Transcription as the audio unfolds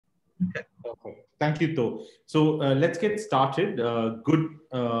Okay. Perfect. Thank you, To. So let's get started.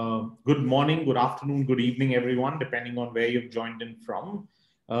 Good morning, good afternoon, good evening, everyone, depending on where you've joined in from.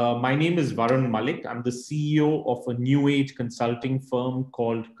 My name is Varun Malik. I'm the CEO of a new age consulting firm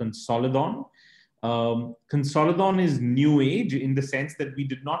called Consolidon. Consolidon is new age in the sense that we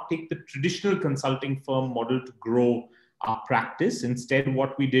did not take the traditional consulting firm model to grow our practice. Instead,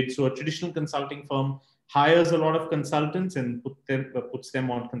 what we did, so a traditional consulting firm hires a lot of consultants and puts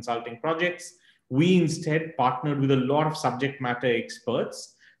them on consulting projects. We instead partnered with a lot of subject matter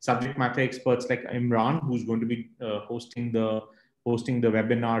experts like Imran, who's going to be hosting the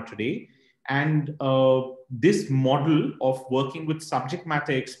webinar today. And this model of working with subject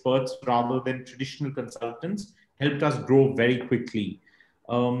matter experts rather than traditional consultants helped us grow very quickly.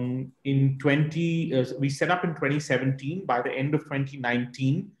 We set up in 2017. By the end of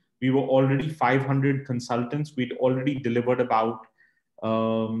 2019, we were already 500 consultants. We'd already delivered about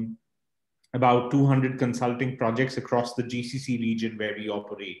 200 consulting projects across the GCC region where we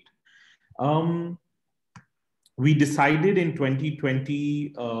operate. We decided in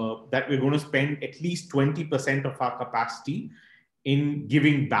 2020 that we're going to spend at least 20% of our capacity in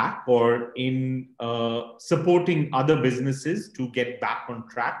giving back or in supporting other businesses to get back on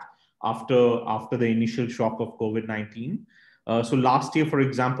track after the initial shock of COVID-19. So last year, for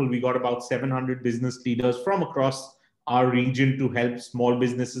example, we got about 700 business leaders from across our region to help small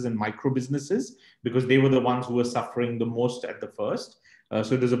businesses and micro businesses because they were the ones who were suffering the most at the first.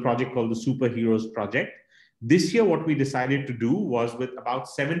 So there's a project called the Superheroes Project. This year, what we decided to do was with about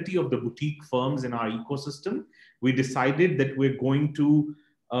 70 of the boutique firms in our ecosystem, we decided that we're going to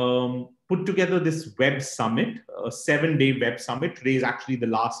put together this web summit, a 7-day web summit. Today is actually the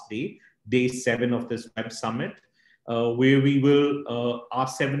last day, day 7 of this web summit, where we will, our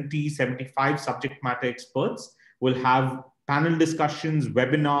 75 subject matter experts will have panel discussions,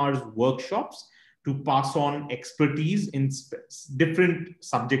 webinars, workshops to pass on expertise in different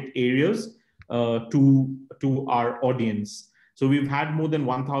subject areas to our audience. So we've had more than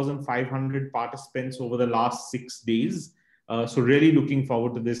 1,500 participants over the last 6 days. So really looking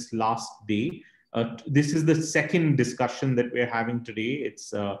forward to this last day. This is the second discussion that we're having today.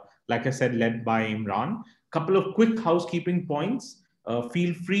 It's, like I said, led by Imran. Couple of quick housekeeping points.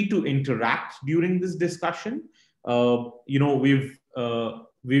 Feel free to interact during this discussion.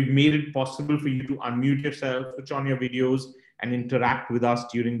 We've made it possible for you to unmute yourself, switch on your videos, and interact with us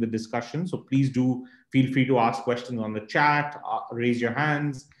during the discussion. So please do feel free to ask questions on the chat, raise your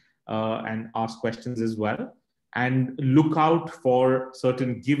hands, and ask questions as well. And look out for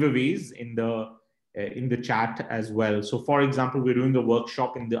certain giveaways in the chat as well. So for example, we're doing a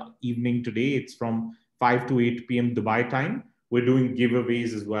workshop in the evening today. It's from 5 to 8 p.m. Dubai time. We're doing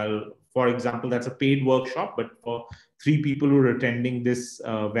giveaways as well. For example, that's a paid workshop, but for 3 people who are attending this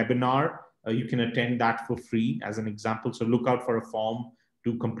webinar, you can attend that for free as an example. So look out for a form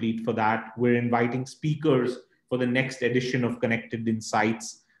to complete for that. We're inviting speakers for the next edition of Connected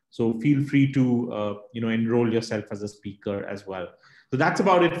Insights. So feel free to enroll yourself as a speaker as well. So that's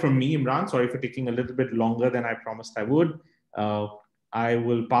about it from me, Imran. Sorry for taking a little bit longer than I promised I would. I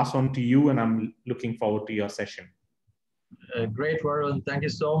will pass on to you, and I'm looking forward to your session. Great, Varun. Thank you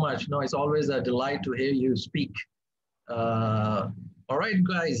so much. No, it's always a delight to hear you speak. All right,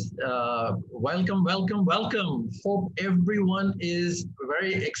 guys, welcome. Hope everyone is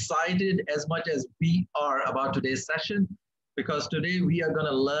very excited as much as we are about today's session, because today we are going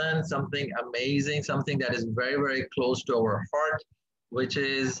to learn something amazing, something that is very, very close to our heart, which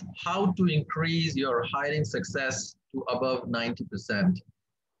is how to increase your hiring success to above 90%.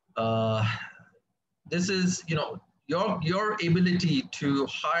 This is, your ability to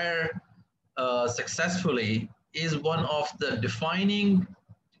hire successfusly is one of the defining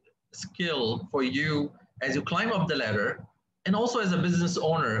skill for you as you climb up the ladder, and also as a business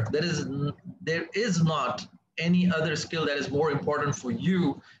owner. There is not any other skill that is more important for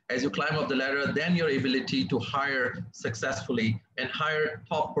you as you climb up the ladder than your ability to hire successfully and hire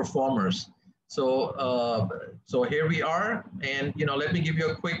top performers. So here we are, and let me give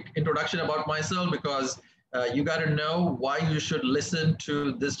you a quick introduction about myself, because you got to know why you should listen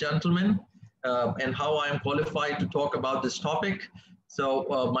to this gentleman. And how I am qualified to talk about this topic. So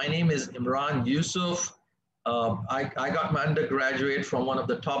my name is Imran Yusuf. I got my undergraduate from one of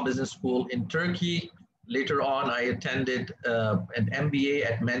the top business schools in Turkey. Later on, I attended an MBA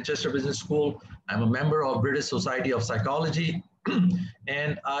at Manchester Business School. I'm a member of British Society of Psychology.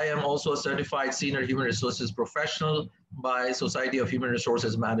 And I am also a certified senior human resources professional by Society of Human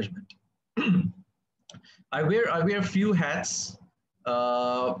Resources Management. I wear a few hats.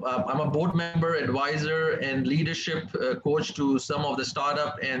 I'm a board member, advisor, and leadership coach to some of the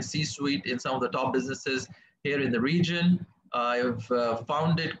startup and C-suite in some of the top businesses here in the region. I've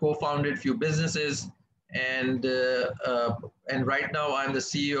co-founded a few businesses, and right now I'm the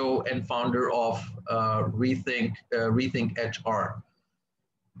CEO and founder of Rethink HR.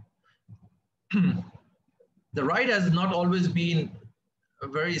 The ride has not always been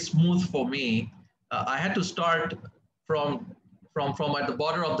very smooth for me. I had to start from at the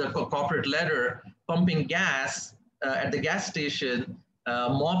bottom of the corporate ladder, pumping gas at the gas station,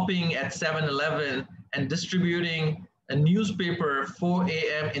 mopping at 7-Eleven, and distributing a newspaper 4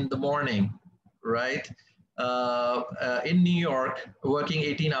 a.m. in the morning, right? In New York, working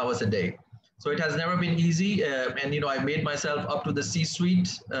 18 hours a day. So it has never been easy. And, I made myself up to the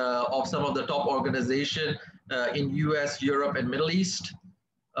C-suite of some of the top organizations in US, Europe, and Middle East.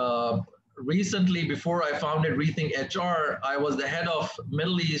 Recently, before I founded Rethink HR, I was the head of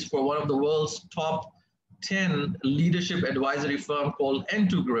Middle East for one of the world's top 10 leadership advisory firm called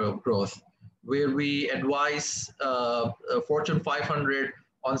N2 Growth, where we advise Fortune 500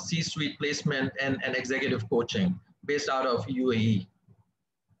 on C-suite placement and executive coaching based out of UAE.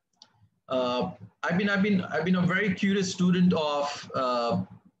 I've been a very curious student of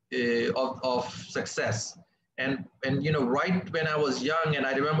success. And right when I was young, and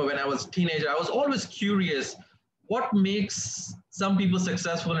I remember when I was a teenager, I was always curious what makes some people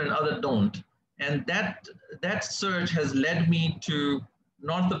successful and others don't. And that search has led me to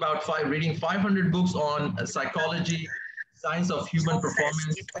north about reading 500 books on psychology, science of human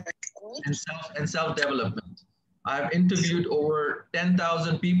performance, and self-development. I've interviewed over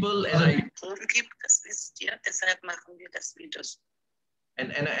 10,000 people, and I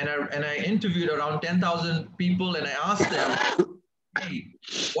interviewed around 10,000 people, and I asked them, hey,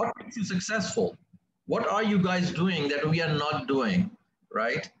 what makes you successful? What are you guys doing that we are not doing,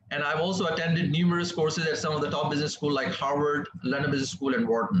 right? And I've also attended numerous courses at some of the top business schools like Harvard, London Business School, and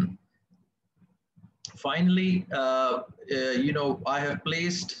Wharton. Finally, I have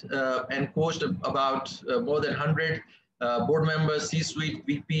placed and coached about more than 100 board members, C-suite,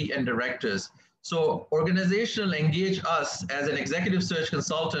 VP, and directors. So organizations engage us as an executive search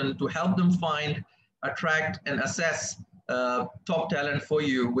consultant to help them find, attract, and assess top talent for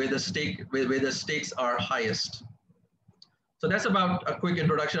you where the stakes are highest. So that's about a quick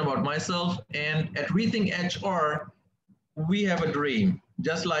introduction about myself. And at Rethink HR, we have a dream,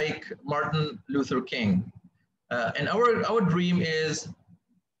 just like Martin Luther King. And our dream is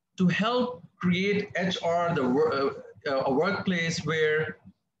to help create HR, a workplace where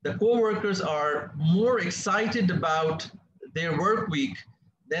the co-workers are more excited about their work week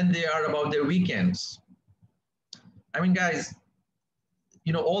than they are about their weekends. I mean, guys,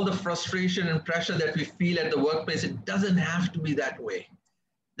 all the frustration and pressure that we feel at the workplace, it doesn't have to be that way.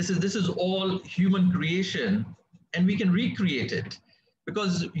 This is all human creation, and we can recreate it.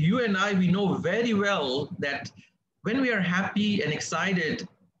 Because you and I, we know very well that when we are happy and excited,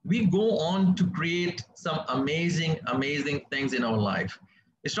 we go on to create some amazing, amazing things in our life.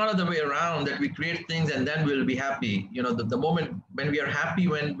 It's not the other way around that we create things and then we'll be happy. The moment when we are happy,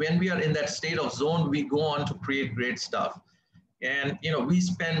 when we are in that state of zone, we go on to create great stuff. And, we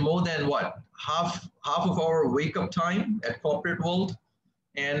spend more than half of our wake up time at corporate world.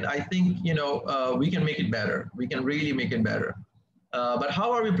 And I think, we can make it better. We can really make it better. But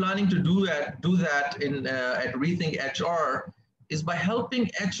how are we planning to do that at Rethink HR is by helping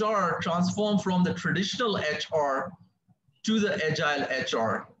HR transform from the traditional HR to the agile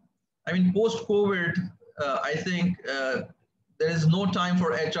HR. I mean, post-COVID, I think there is no time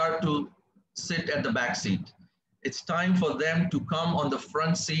for HR to sit at the back seat. It's time for them to come on the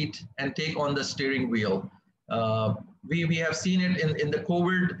front seat and take on the steering wheel. We have seen it in the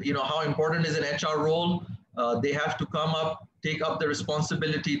COVID, how important is an HR role. They have to come up, take up the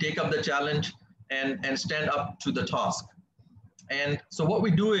responsibility, take up the challenge, and stand up to the task. And so what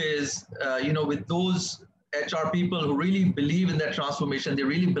we do is, with those HR people who really believe in that transformation, they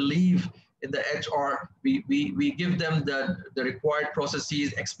really believe in the HR, we give them the required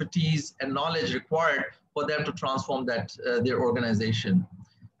processes, expertise, and knowledge required for them to transform their organization.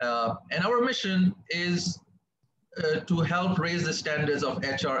 And our mission is to help raise the standards of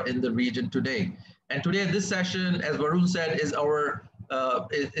HR in the region today. And today, this session, as Varun said, is our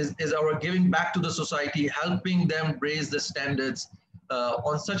giving back to the society, helping them raise the standards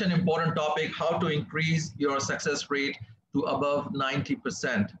on such an important topic, how to increase your success rate to above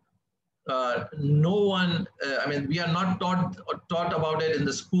 90%. No one, we are not taught about it in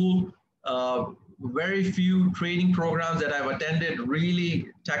the school. Very few training programs that I've attended really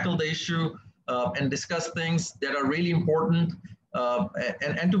tackle the issue and discuss things that are really important.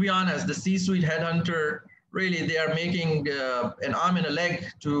 And to be honest, the C-suite headhunter, really, they are making an arm and a leg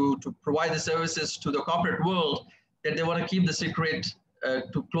to provide the services to the corporate world that they want to keep the secret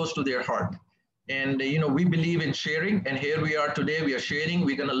close to their heart. And we believe in sharing, and here we are today. We are sharing.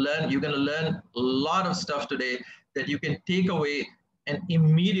 We're going to learn. You're going to learn a lot of stuff today that you can take away and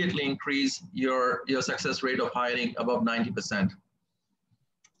immediately increase your success rate of hiring above 90%.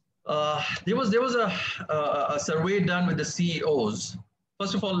 There was a survey done with the CEOs.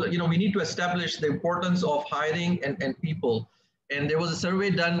 First of all, we need to establish the importance of hiring and people. And there was a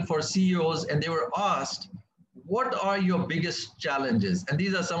survey done for CEOs, and they were asked, what are your biggest challenges? And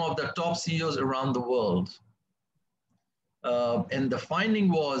these are some of the top CEOs around the world. And the finding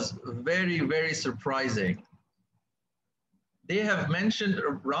was very, very surprising. They have mentioned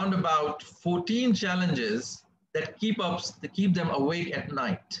around about 14 challenges that keep them awake at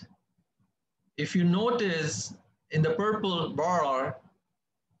night. If you notice in the purple bar,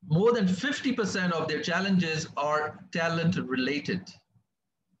 more than 50% of their challenges are talent related.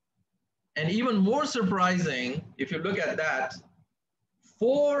 And even more surprising, if you look at that,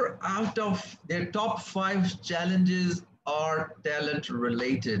 4 out of their top 5 challenges are talent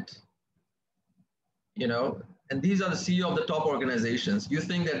related. And these are the CEO of the top organizations. You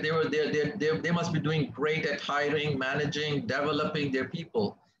think that they must be doing great at hiring, managing, developing their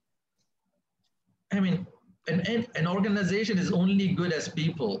people. I mean, an organization is only good as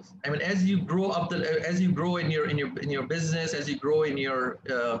people. I mean, as you grow up, as you grow in your business, as you grow in your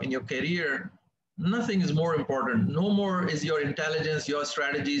career, nothing is more important. No more is your intelligence, your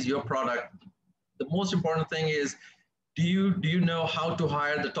strategies, your product. The most important thing is, do you know how to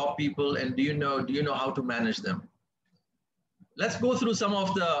hire the top people, and do you know how to manage them? Let's go through some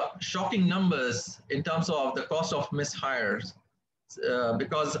of the shocking numbers in terms of the cost of mishires.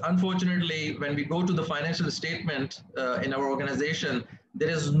 Because unfortunately, when we go to the financial statement in our organization, there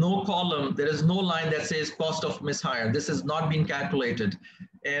is no column, there is no line that says cost of mishire. This has not been calculated.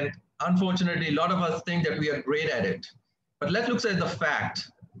 And unfortunately, a lot of us think that we are great at it. But let's look at the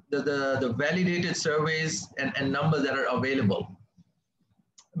fact, the validated surveys and numbers that are available.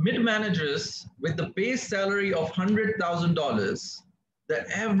 Mid-managers with the base salary of $100,000,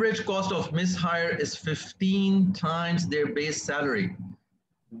 the average cost of mishire is 15 times their base salary,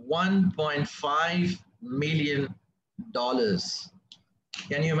 $1.5 million.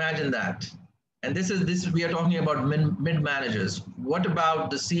 Can you imagine that? And we are talking about mid-managers. What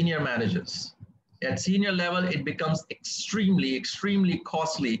about the senior managers? At senior level, it becomes extremely, extremely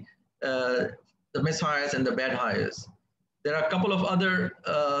costly, the mishires and the bad hires. There are a couple of other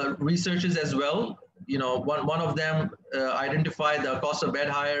researches as well. One of them identified the cost of bad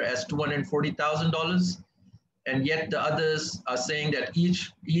hire as $240,000, and yet the others are saying that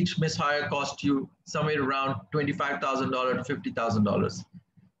each mishire costs you somewhere around $25,000 to $50,000,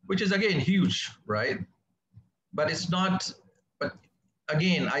 which is again huge, right? But it's not. But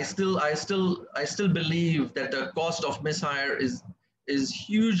again, I still believe that the cost of mishire is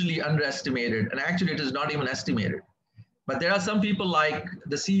hugely underestimated, and actually it is not even estimated. But there are some people like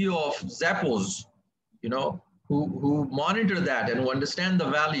the CEO of Zappos, who monitor that and who understand the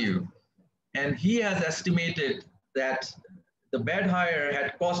value. And he has estimated that the bad hire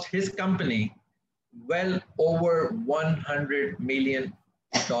had cost his company well over $100 million.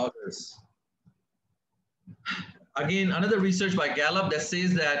 Again, another research by Gallup that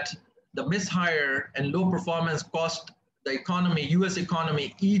says that the mishire and low performance cost the economy, US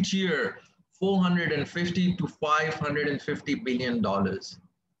economy, each year $450 to $550 billion.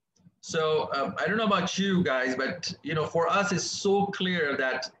 So I don't know about you guys, but for us, it's so clear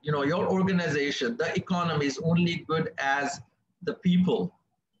that your organization, the economy, is only good as the people,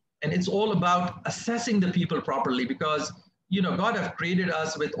 and it's all about assessing the people properly, because God have created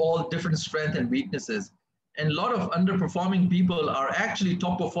us with all different strengths and weaknesses, and a lot of underperforming people are actually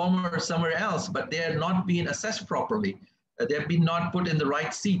top performers somewhere else, but they are not being assessed properly. They have been not put in the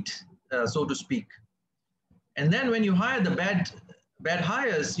right seat, so to speak. And then when you hire the bad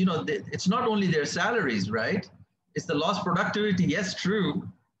hires, it's not only their salaries, right? It's the lost productivity, yes, true,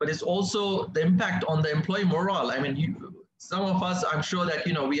 but it's also the impact on the employee morale. I mean, some of us, I'm sure that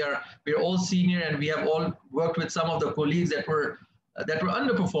we're all senior, and we have all worked with some of the colleagues that were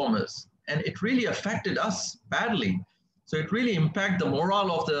underperformers, and it really affected us badly. So it really impacted the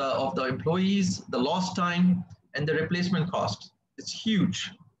morale of the employees, the lost time, and the replacement cost. It's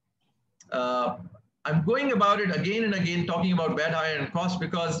huge. I'm going about it again and again, talking about bad hire and cost,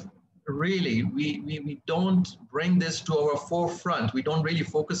 because really we don't bring this to our forefront. We don't really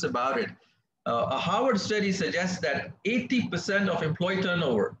focus about it. A Harvard study suggests that 80% of employee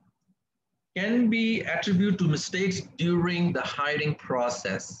turnover can be attributed to mistakes during the hiring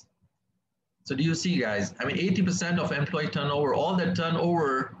process. So do you see, guys? I mean, 80% of employee turnover, all that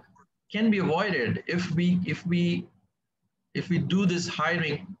turnover can be avoided if we do this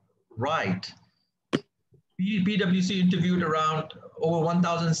hiring right. PwC interviewed around over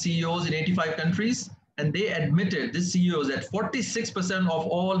 1,000 CEOs in 85 countries, and they admitted, these CEOs, that 46% of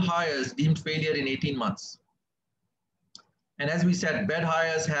all hires deemed failure in 18 months. And as we said, bad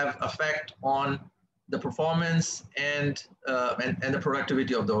hires have effect on the performance and the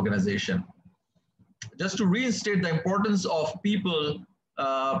productivity of the organization. Just to reinstate the importance of people,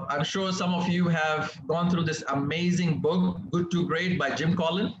 I'm sure some of you have gone through this amazing book, Good to Great by Jim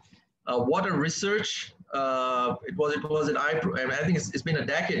Collin. What a research. It was an I think it's been a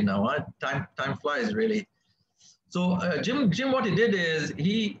decade now. Huh? Time flies, really. So Jim, what he did is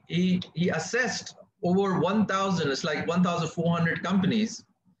he assessed over 1,000, it's like 1,400 companies,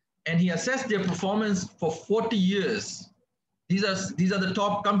 and he assessed their performance for 40 years. These are the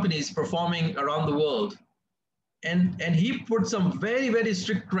top companies performing around the world. And he put some very, very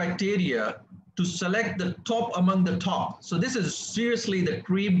strict criteria to select the top among the top. So this is seriously the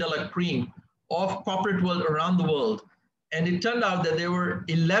creme de la creme of corporate world around the world. And it turned out that there were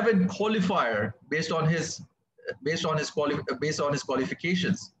 11 qualifiers based on his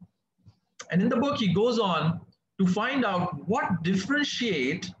qualifications. And in the book, he goes on to find out what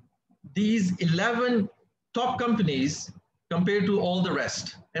differentiate these 11 top companies compared to all the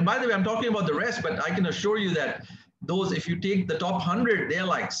rest. And by the way, I'm talking about the rest, but I can assure you that those, if you take the top 100, they're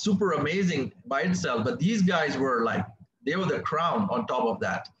like super amazing by itself. But these guys were like, they were the crown on top of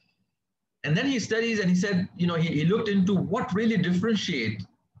that. And then he studies and he said, you know, he looked into what really differentiate,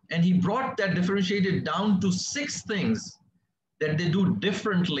 and he brought that differentiated down to 6 things that they do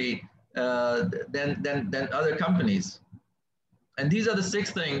differently than other companies. And these are the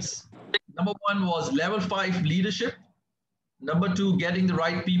 6 things. Number 1 was level 5 leadership. Number 2, getting the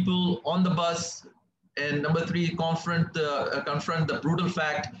right people on the bus. And number 3, confront the brutal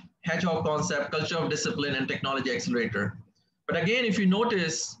fact, hedgehog concept, culture of discipline, and technology accelerator. But again, if you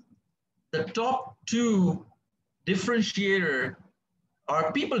notice, the top 2 differentiator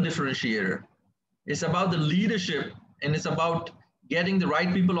are people differentiator. It's about the leadership, and it's about getting the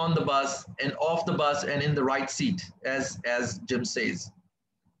right people on the bus and off the bus and in the right seat, as Jim says.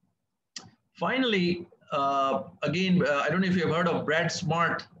 Finally, again, I don't know if you've heard of Brad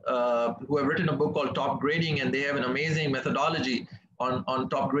Smart, who have written a book called Top Grading, and they have an amazing methodology on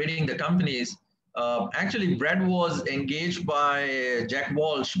top grading the companies. Actually, Brad was engaged by Jack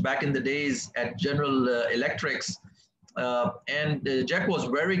Walsh back in the days at General Electrics, and Jack was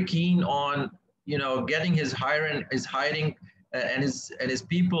very keen on, you know, getting his hiring and his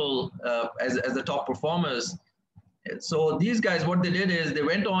people as the top performers. So these guys, what they did is they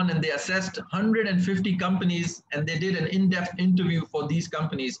went on and they assessed 150 companies, and they did an in-depth interview for these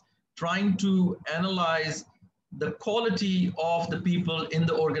companies, trying to analyze the quality of the people in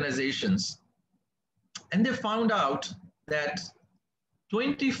the organizations. And they found out that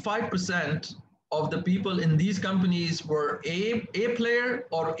 25% of the people in these companies were A player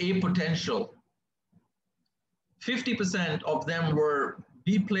or A potential. 50% of them were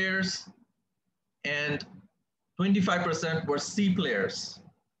B players, and 25% were C players.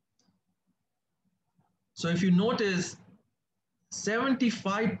 So if you notice,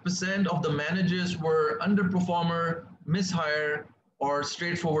 75% of the managers were underperformer, mishire, or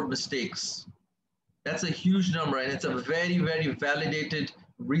straightforward mistakes. That's a huge number, and it's a very, very validated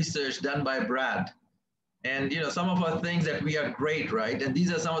research done by Brad. And you know, some of our things that we are great, right? And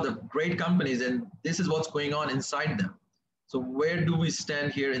these are some of the great companies, and this is what's going on inside them. So where do we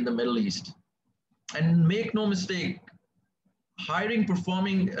stand here in the Middle East? And make no mistake, hiring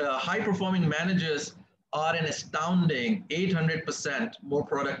high-performing managers are an astounding 800% more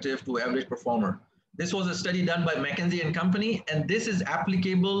productive to average performer. This was a study done by McKinsey and Company, and this is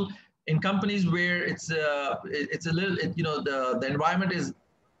applicable in companies where it's a little, you know, the environment is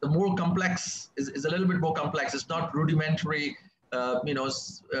the more complex, is a little bit more complex. It's not rudimentary,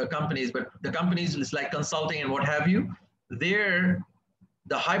 companies, but the companies is like consulting and what have you. There,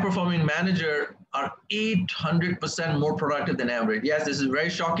 the high-performing manager are 800% more productive than average. Yes, this is very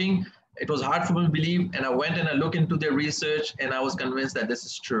shocking. It was hard for me to believe, and I went and I looked into their research, and I was convinced that this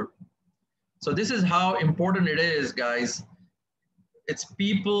is true. So this is how important it is, guys. It's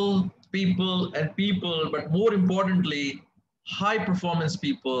people, and people, but more importantly, high-performance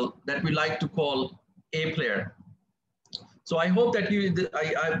people that we like to call A player. So I hope that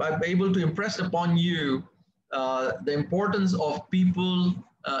I'm able to impress upon you the importance of people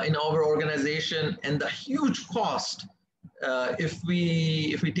in our organization and the huge cost if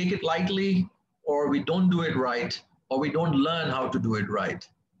we take it lightly, or we don't do it right, or we don't learn how to do it right.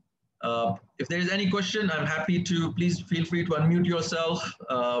 If there is any question, I'm happy to, please feel free to unmute yourself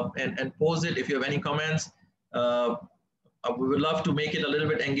and pose it if you have any comments. We would love to make it a little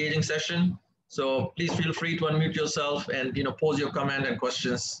bit engaging session. So please feel free to unmute yourself and pose your comment and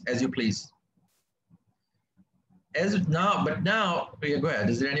questions as you please. Now, yeah, go ahead.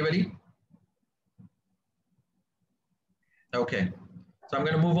 Is there anybody? Okay, so I'm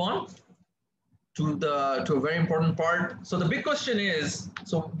going to move on to a very important part. So the big question is,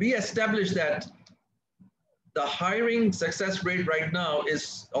 so we established that the hiring success rate right now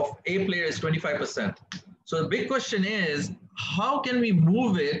is of A player is 25%. So the big question is, how can we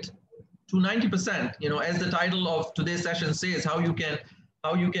move it to 90%? As the title of today's session says, how you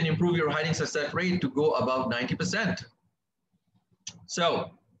can improve your hiring success rate to go above 90%.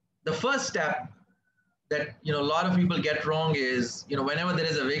 So the first step that a lot of people get wrong is, whenever there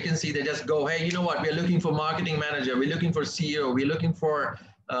is a vacancy, they just go, hey, you know what, we're looking for marketing manager, we're looking for CEO, we're looking for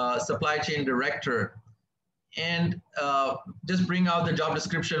supply chain director, and just bring out the job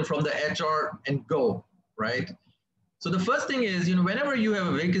description from the HR and go, right? So the first thing is, whenever you have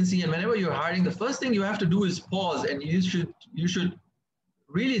a vacancy and whenever you're hiring, the first thing you have to do is pause, and you should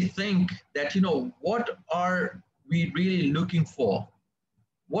really think that, what are we really looking for?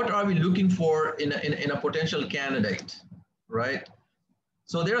 What are we looking for in a potential candidate, right?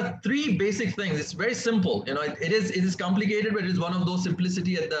 So there are three basic things. It's very simple. It is complicated, but it is one of those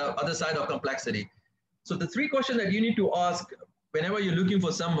simplicity at the other side of complexity. So the three questions that you need to ask whenever you're looking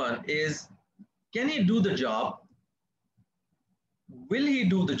for someone is, can he do the job? Will he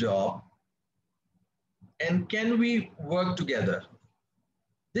do the job? And can we work together?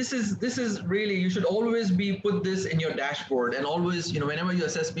 This is really, you should always put this in your dashboard, and always, whenever you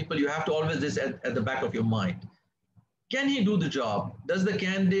assess people, you have to always this at the back of your mind. Can he do the job? Does the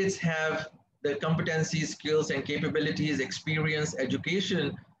candidates have the competencies, skills, and capabilities, experience,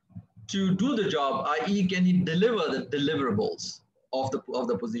 education to do the job, i.e. can he deliver the deliverables of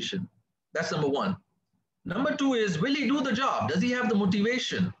the position? That's number one. Number two is, will he do the job? Does he have the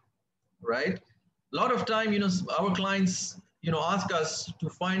motivation, right? A lot of time, our clients, ask us to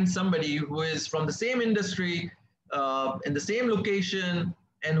find somebody who is from the same industry, in the same location,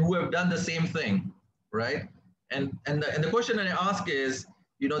 and who have done the same thing, right? And the question that I ask is,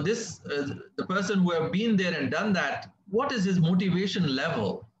 the person who have been there and done that, what is his motivation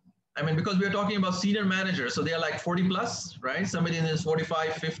level? I mean, because we are talking about senior managers, so they are like 40 plus, right? Somebody in his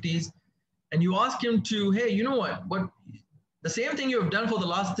 45, 50s. And you ask him to, hey, you know what the same thing you have done for the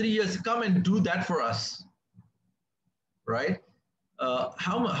last 3 years, come and do that for us, right?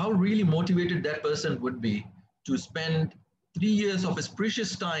 How really motivated that person would be to spend 3 years of his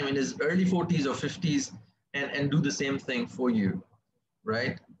precious time in his early 40s or 50s and do the same thing for you,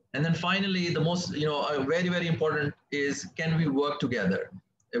 right? And then finally, the most, very, very important is, can we work together?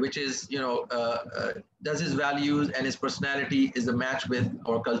 Which is, does his values and his personality is a match with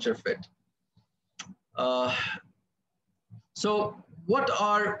our culture fit? So what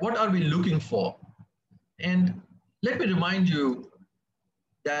are we looking for? And let me remind you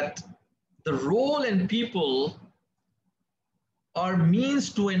that the role and people are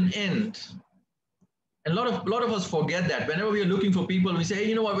means to an end. And a lot of us forget that. Whenever we are looking for people, we say, hey,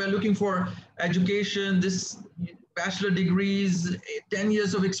 you know what, we're looking for education, this bachelor degrees, 10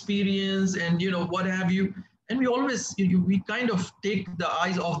 years of experience, and what have you. And we always, we kind of take the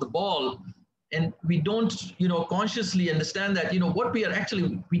eyes off the ball, and we don't, consciously understand that, what we are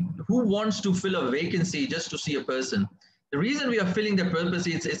actually, who wants to fill a vacancy just to see a person? The reason we are filling the purpose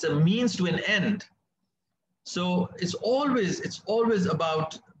is it's a means to an end. So it's always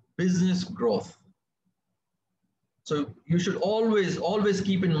about business growth. So you should always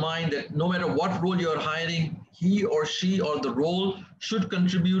keep in mind that no matter what role you're hiring, he or she or the role should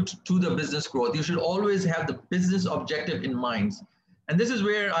contribute to the business growth. You should always have the business objective in mind. And this is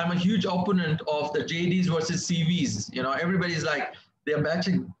where I'm a huge opponent of the JDs versus CVs. Everybody's like, they're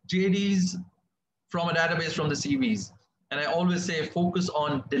matching JDs from a database from the CVs. And I always say, focus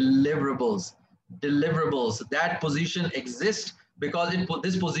on deliverables. Deliverables. That position exists because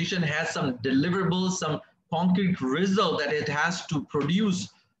this position has some deliverables, some concrete result that it has to produce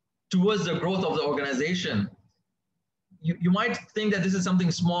towards the growth of the organization. You might think that this is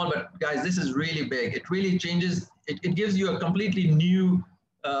something small, but guys, this is really big. It really changes. It gives you a completely new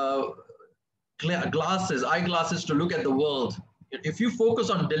eyeglasses to look at the world. If you focus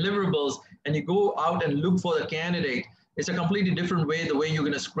on deliverables and you go out and look for the candidate, It's a completely different way, the way you're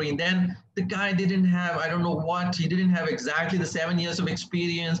going to screen. Then the guy didn't have, I don't know what, he didn't have exactly the 7 years of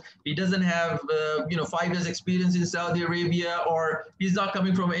experience. He doesn't have, 5 years experience in Saudi Arabia, or he's not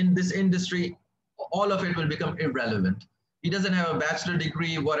coming from in this industry. All of it will become irrelevant. He doesn't have a bachelor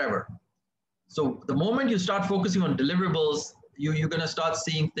degree, whatever. So the moment you start focusing on deliverables, you're going to start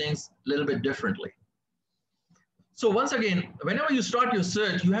seeing things a little bit differently. So once again, whenever you start your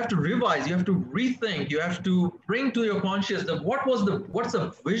search, you have to revise, you have to rethink, you have to bring to your conscious that what's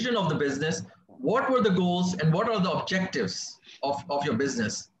the vision of the business, what were the goals, and what are the objectives of your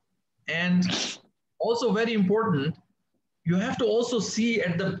business. And also very important, you have to also see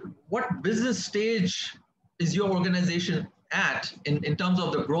at what business stage is your organization at in terms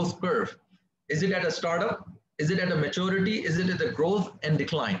of the growth curve. Is it at a startup? Is it at a maturity? Is it at a growth and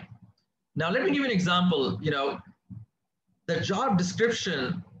decline? Now, let me give you an example. The job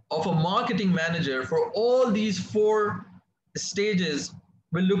description of a marketing manager for all these 4 stages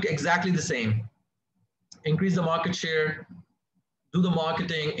will look exactly the same. Increase the market share, do the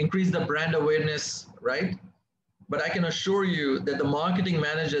marketing, increase the brand awareness, right? But I can assure you that the marketing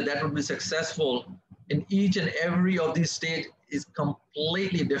manager that would be successful in each and every of these stages is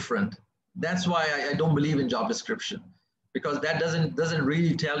completely different. That's why I don't believe in job description, because that doesn't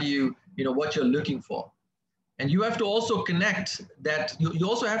really tell you, what you're looking for. And you have to also connect that. You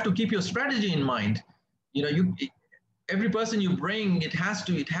also have to keep your strategy in mind. Every person you bring, it has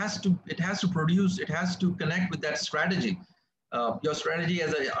to produce, it has to connect with that strategy. Your strategy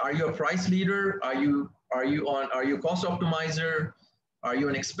are you a price leader? Are you a cost optimizer? Are you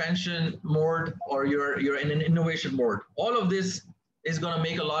an expansion mode, or you're in an innovation mode? All of this is going to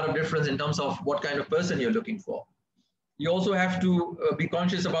make a lot of difference in terms of what kind of person you're looking for. You also have to be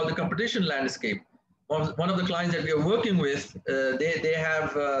conscious about the competition landscape. One of the clients that we are working with,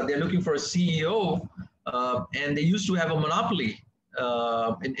 they're looking for a CEO, and they used to have a monopoly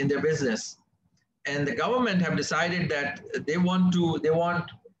in their business. And the government have decided that they want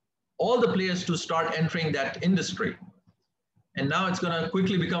all the players to start entering that industry. And now it's going to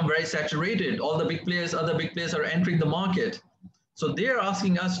quickly become very saturated. All the big players, other big players are entering the market. So they're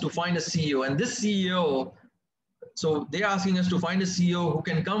asking us to find a CEO, and this CEO, so they're asking us to find a CEO who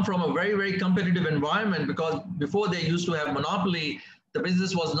can come from a very, very competitive environment, because before they used to have monopoly, the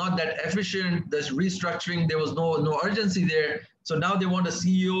business was not that efficient. There's restructuring. There was no urgency there. So now they want a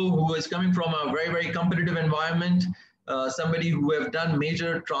CEO who is coming from a very, very competitive environment, somebody who have done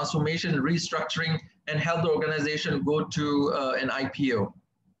major transformation, restructuring, and help the organization go to an IPO.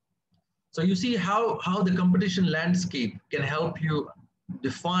 So you see how the competition landscape can help you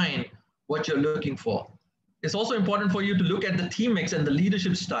define what you're looking for. It's also important for you to look at the team mix and the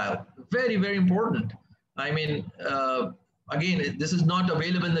leadership style. Very, very important. I mean, again, this is not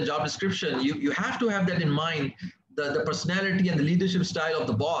available in the job description. You have to have that in mind, the personality and the leadership style of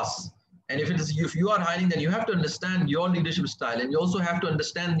the boss. And if you are hiring, then you have to understand your leadership style, and you also have to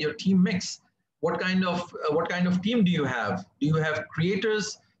understand your team mix. What kind of team do you have? Do you have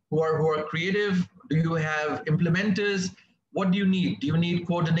creators who are creative? Do you have implementers? What do you need? Do you need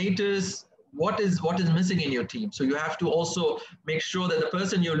coordinators? What is missing in your team? So you have to also make sure that the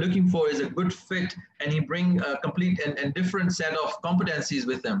person you're looking for is a good fit, and he bring a complete and different set of competencies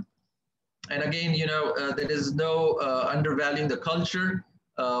with them. And again, there is no undervaluing the culture.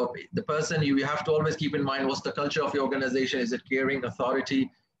 The person, you have to always keep in mind, what's the culture of your organization? Is it caring, authority?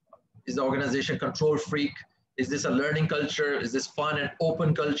 Is the organization control freak? Is this a learning culture? Is this fun and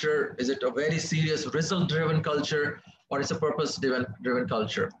open culture? Is it a very serious result-driven culture, or is it a purpose-driven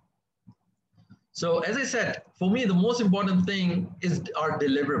culture? So as I said, for me, the most important thing is our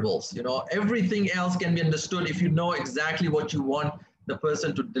deliverables. Everything else can be understood if you know exactly what you want the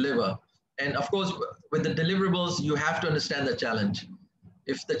person to deliver. And of course, with the deliverables, you have to understand the challenge.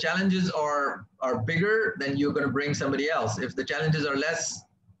 If the challenges are bigger, then you're going to bring somebody else. If the challenges are less,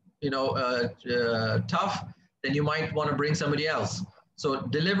 tough, then you might want to bring somebody else. So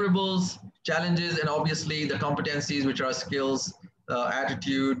deliverables, challenges, and obviously the competencies, which are skills,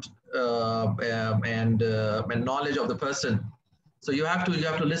 attitude, and knowledge of the person. So you have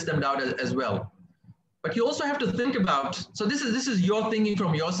to list them down as well. But you also have to think about, so this is your thinking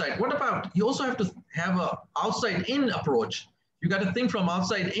from your side. What about, you also have to have a outside in approach. You got to think from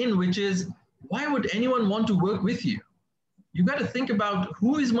outside in, which is, why would anyone want to work with you? You got to think about,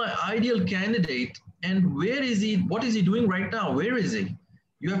 who is my ideal candidate, and where is he? What is he doing right now? Where is he?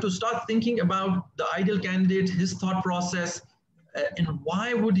 You have to start thinking about the ideal candidate, his thought process, and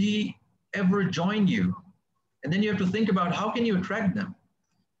why would he ever join you? And then you have to think about, how can you attract them?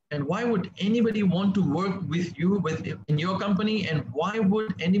 And why would anybody want to work with you in your company? And why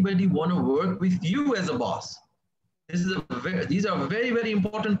would anybody want to work with you as a boss? These are very, very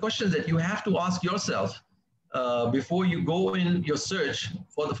important questions that you have to ask yourself before you go in your search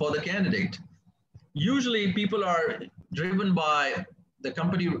for the candidate. Usually people are driven by the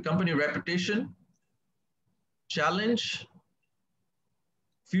company reputation, challenge,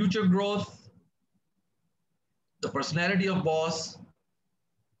 future growth, the personality of boss,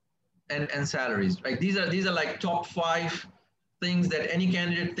 and salaries, right? These are like top 5 things that any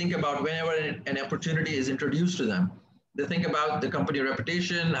candidate think about whenever an opportunity is introduced to them. They think about the company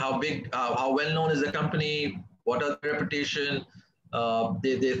reputation, how big, how well known is the company, what are the reputation.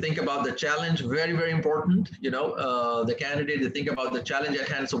 They think about the challenge, very, very important. The candidate, they think about the challenge at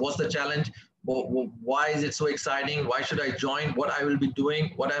hand. So what's the challenge? Why is it so exciting? Why should I join? What I will be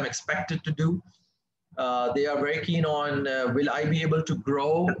doing, what I'm expected to do. They are very keen on, will I be able to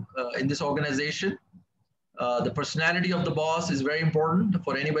grow in this organization? The personality of the boss is very important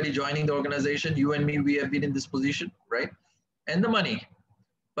for anybody joining the organization. You and me, we have been in this position, right? And the money.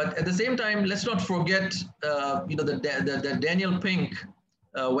 But at the same time, let's not forget, the Daniel Pink,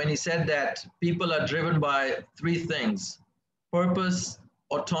 when he said that people are driven by 3 things: purpose,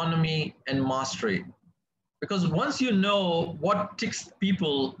 autonomy, and mastery. Because once you know what ticks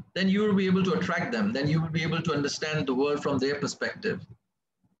people, then you will be able to attract them. Then you will be able to understand the world from their perspective.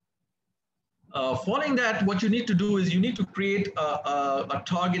 Following that, what you need to do is you need to create a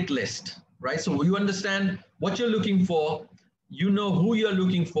target list, right? So you understand what you're looking for, you know who you're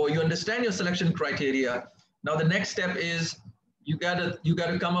looking for, you understand your selection criteria. Now the next step is you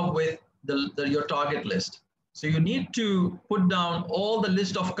gotta come up with your target list. So you need to put down all the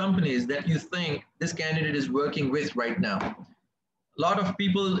list of companies that you think this candidate is working with right now. A lot of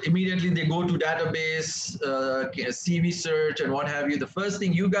people immediately they go to database, CV search and what have you. The first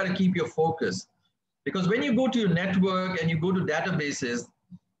thing, you got to keep your focus, because when you go to your network and you go to databases,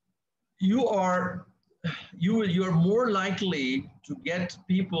 you are more likely to get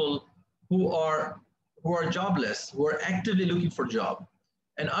people who are jobless, who are actively looking for a job.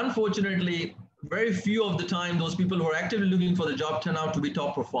 And unfortunately, very few of the time, those people who are actively looking for the job turn out to be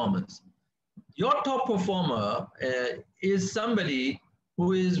top performers. Your top performer is somebody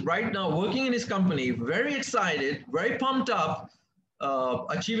who is right now working in his company, very excited, very pumped up,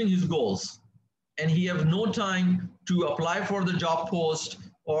 achieving his goals. And he has no time to apply for the job post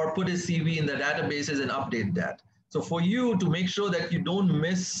or put his CV in the databases and update that. So for you to make sure that you don't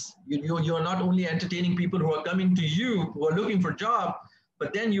miss, you're not only entertaining people who are coming to you, who are looking for a job,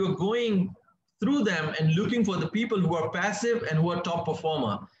 but then you're going through them and looking for the people who are passive and who are top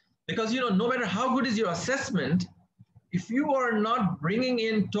performer. Because no matter how good is your assessment, if you are not bringing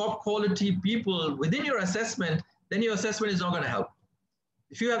in top quality people within your assessment, then your assessment is not going to help.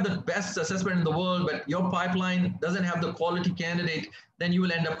 If you have the best assessment in the world, but your pipeline doesn't have the quality candidate, then you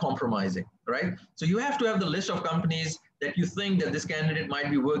will end up compromising, right? So you have to have the list of companies that you think that this candidate might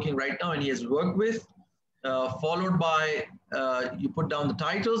be working right now and he has worked with, followed by you put down the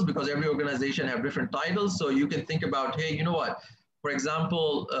titles, because every organization have different titles. So you can think about, hey, you know what? For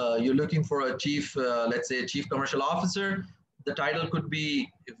example, you're looking for a chief, let's say a chief commercial officer. The title could be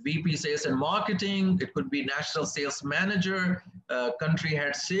VP Sales and Marketing. It could be National Sales Manager, Country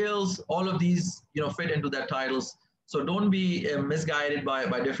Head Sales. All of these, fit into that titles. So don't be misguided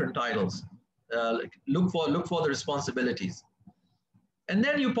by different titles. Look for the responsibilities. And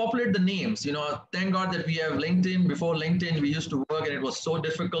then you populate the names. Thank God that we have LinkedIn. Before LinkedIn, we used to work, and it was so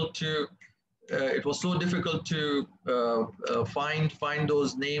difficult to find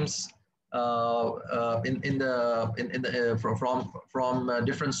those names from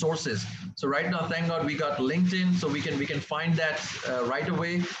different sources. So right now, thank God we got LinkedIn, so we can find that right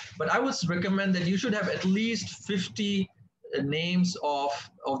away. But I would recommend that you should have at least 50 names of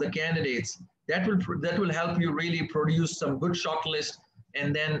the candidates. That will help you really produce some good shortlist,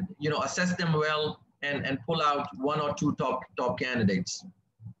 and then assess them well and pull out 1 or 2 top candidates.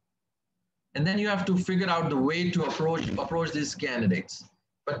 And then you have to figure out the way to approach these candidates.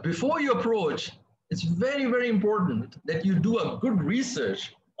 But before you approach, it's very, very important that you do a good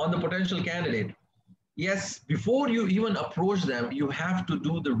research on the potential candidate. Yes, before you even approach them, you have to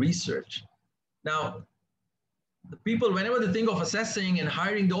do the research. Now, the people, whenever they think of assessing and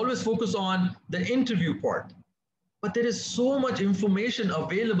hiring, they always focus on the interview part. But there is so much information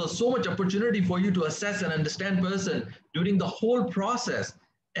available, so much opportunity for you to assess and understand person during the whole process.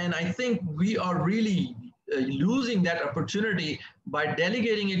 And I think we are really losing that opportunity by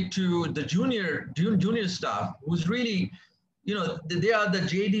delegating it to the junior staff, who's really, they are the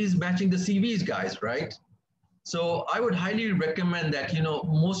JDs matching the CVs guys, right? So I would highly recommend that,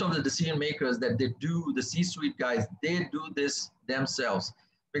 most of the decision makers that they do, the C-suite guys, they do this themselves.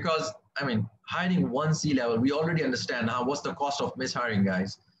 Because, hiring one C-level, we already understand what's the cost of mishiring,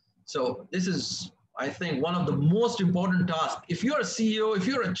 guys. So this is, I think, one of the most important tasks. If you're a CEO, if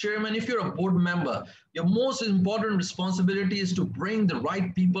you're a chairman, if you're a board member, your most important responsibility is to bring the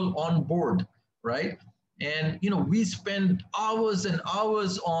right people on board, right? And we spend hours and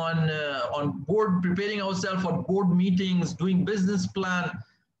hours on board, preparing ourselves for board meetings, doing business plan,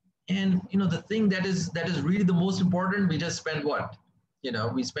 and the thing that is really the most important, we just spend what?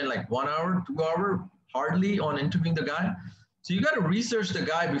 We spend like 1 hour, 2 hour, hardly, on interviewing the guy. So you got to research the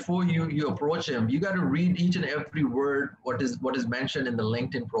guy before you approach him. You got to read each and every word, what is mentioned in the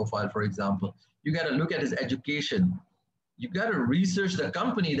LinkedIn profile, for example. You got to look at his education. You got to research the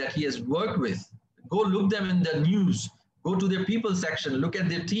company that he has worked with. Go look them in the news. Go to their people section. Look at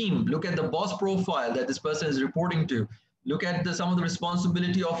their team. Look at the boss profile that this person is reporting to. Look at some of the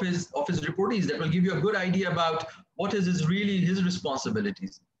responsibility of his reportees. That will give you a good idea about what is his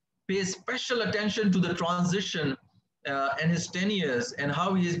responsibilities. Pay special attention to the transition and his tenures and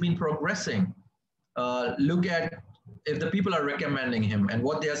how he has been progressing. Look at if the people are recommending him and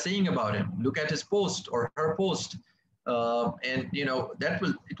what they are saying about him. Look at his post or her post, and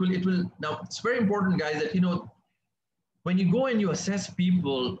it will. Now it's very important, guys, that when you go and you assess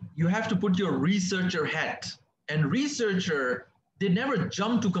people, you have to put your researcher hat. And researcher, they never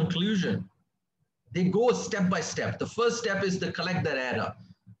jump to conclusion. They go step by step. The first step is to collect the data.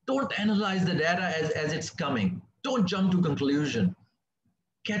 Don't analyze the data as it's coming. Don't jump to conclusion.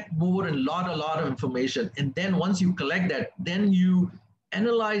 Get more and a lot of information. And then once you collect that, then you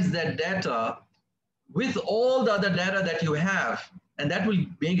analyze that data with all the other data that you have. And that will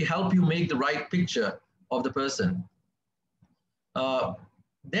help you make the right picture of the person.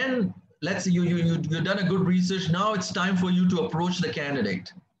 Then let's say you've done a good research. Now it's time for you to approach the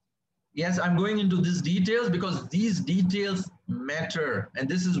candidate. Yes, I'm going into these details because these details matter. And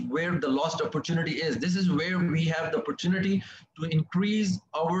this is where the lost opportunity is. This is where we have the opportunity to increase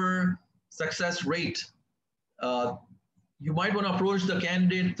our success rate. You might want to approach the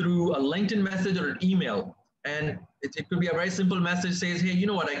candidate through a LinkedIn message or an email. And it could be a very simple message, says, hey, you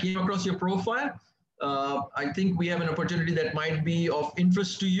know what, I came across your profile. I think we have an opportunity that might be of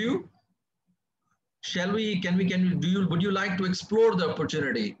interest to you. Would you like to explore the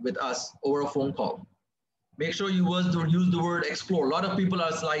opportunity with us over a phone call? Make sure you use the word explore. A lot of people are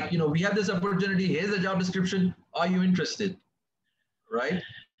like, we have this opportunity. Here's the job description. Are you interested? Right?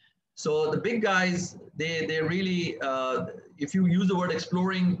 So the big guys, they really, if you use the word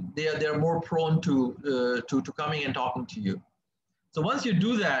exploring, they're more prone to coming and talking to you. So once you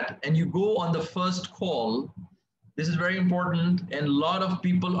do that and you go on the first call, this is very important. And a lot of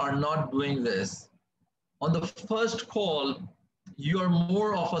people are not doing this. On the first call, you are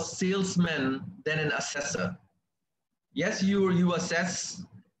more of a salesman than an assessor. Yes, you assess,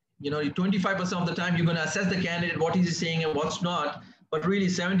 25% of the time you're going to assess the candidate, what is he saying and what's not, but really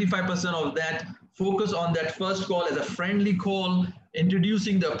 75% of that, focus on that first call as a friendly call,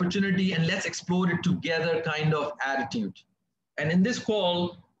 introducing the opportunity and let's explore it together kind of attitude. And in this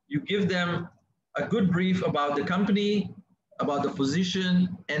call, you give them a good brief about the company, about the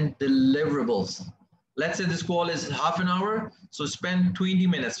position and deliverables. Let's say this call is half an hour. So spend 20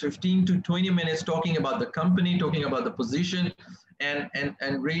 minutes, 15 to 20 minutes talking about the company, talking about the position, and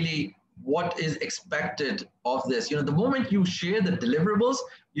really what is expected of this. The moment you share the deliverables,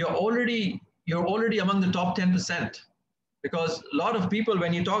 you're already among the top 10%. Because a lot of people,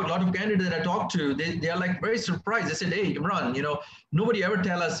 when you talk, a lot of candidates that I talk to, they are like very surprised. They said, hey, Imran, nobody ever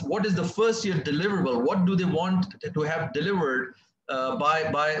tell us what is the first year deliverable? What do they want to have delivered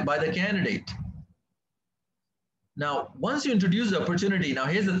by the candidate? Now, once you introduce the opportunity, now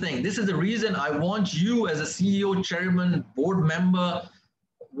here's the thing. This is the reason I want you as a CEO, chairman, board member,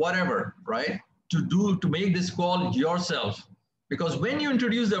 whatever, right, to make this call yourself. Because when you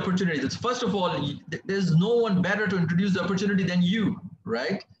introduce the opportunity, that's first of all, there's no one better to introduce the opportunity than you,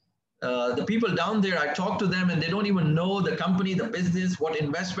 right? The people down there, I talk to them and they don't even know the company, the business, what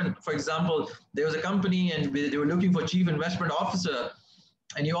investment. For example, there was a company and they were looking for chief investment officer.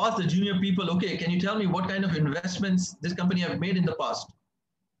 And you ask the junior people, okay, can you tell me what kind of investments this company have made in the past?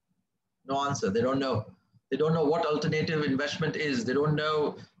 No answer. They don't know. They don't know what alternative investment is. They don't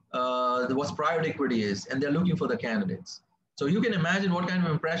know what private equity is. And they're looking for the candidates. So you can imagine what kind of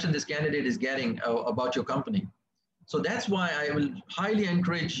impression this candidate is getting about your company. So that's why I will highly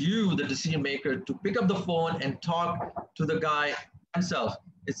encourage you, the decision maker, to pick up the phone and talk to the guy himself.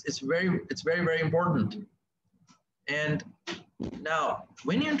 It's very, very important. And now,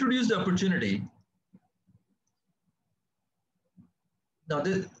 when you introduce the opportunity,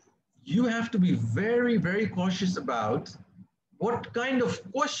 you have to be very, very cautious about what kind of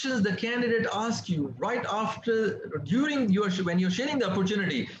questions the candidate asks you right after, when you're sharing the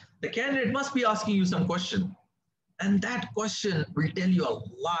opportunity, the candidate must be asking you some question. And that question will tell you a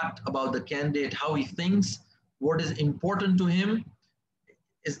lot about the candidate, how he thinks, what is important to him.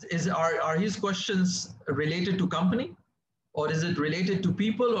 Are his questions related to company? Or is it related to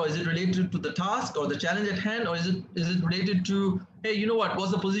people? Or is it related to the task or the challenge at hand? Or is it related to, hey, you know what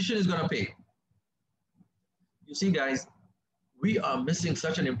the position is going to pay? You see, guys, we are missing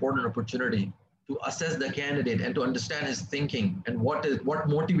such an important opportunity to assess the candidate and to understand his thinking and what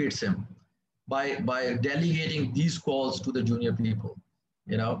motivates him by delegating these calls to the junior people,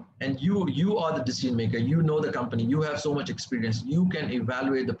 and you are the decision maker. You know the company, you have so much experience, you can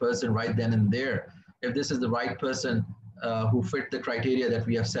evaluate the person right then and there if this is the right person who fit the criteria that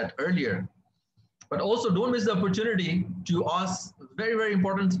we have set earlier. But also don't miss the opportunity to ask very, very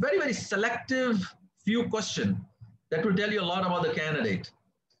important, very, very selective few questions that will tell you a lot about the candidate.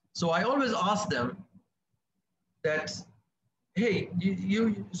 So I always ask them that, hey,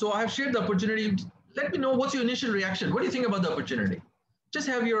 so I've shared the opportunity. Let me know what's your initial reaction. What do you think about the opportunity? Just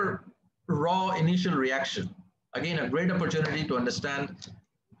have your raw initial reaction. Again, a great opportunity to understand,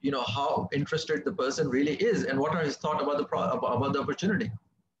 how interested the person really is and what are his thoughts about the opportunity.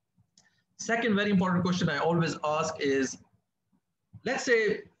 Second very important question I always ask is, let's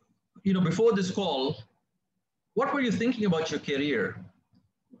say, before this call, what were you thinking about your career?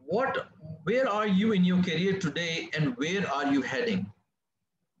 Where are you in your career today and where are you heading?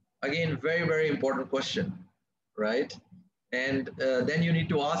 Again, very, very important question, right? And then you need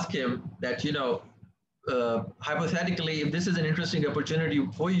to ask him that, hypothetically, if this is an interesting opportunity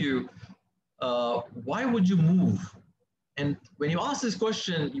for you, why would you move? And when you ask this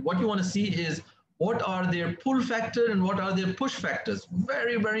question, what you want to see is what are their pull factor and what are their push factors?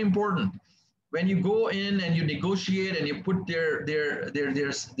 Very, very important. When you go in and you negotiate and you put their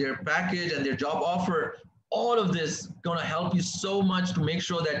package and their job offer, all of this going to help you so much to make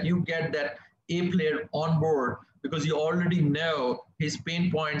sure that you get that A player on board because you already know his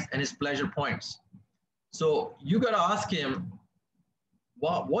pain points and his pleasure points. So you got to ask him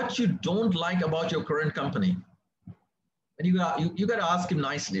what you don't like about your current company. And you got to ask him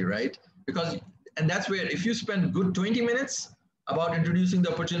nicely, right? And that's where if you spend good 20 minutes about introducing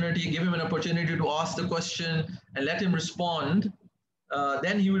the opportunity, give him an opportunity to ask the question and let him respond,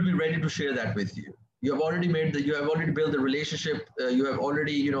 then he will be ready to share that with you. You have already built the relationship. You have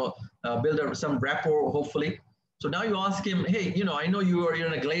already, built some rapport, hopefully. So now you ask him, hey, I know you're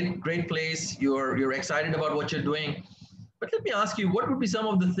in a great place. You're excited about what you're doing. But let me ask you, what would be some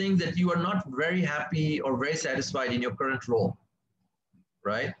of the things that you are not very happy or very satisfied in your current role,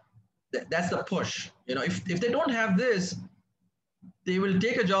 right? That's the push. If they don't have this, they will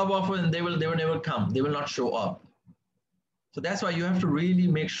take a job offer and they will never come. They will not show up. So that's why you have to really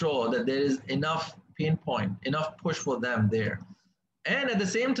make sure that there is enough pain point, enough push for them there. And at the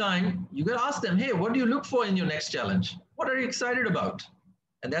same time, you got to ask them, hey, what do you look for in your next challenge? What are you excited about?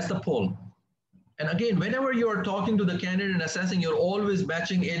 And that's the pull. And again, whenever you're talking to the candidate and assessing, you're always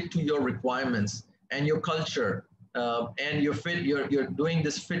matching it to your requirements and your culture and your fit. You're doing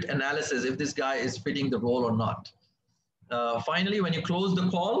this fit analysis if this guy is fitting the role or not. Finally, when you close the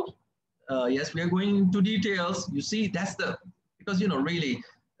call, yes, we are going into details. You see, because really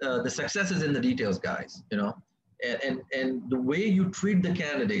the success is in the details, guys. And the way you treat the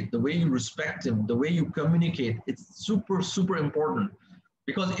candidate, the way you respect him, the way you communicate, it's super, super important.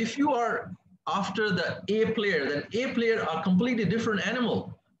 Because if you are after the A player, then A player are completely different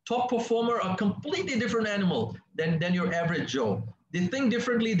animal. Top performer are completely different animal than your average Joe. They think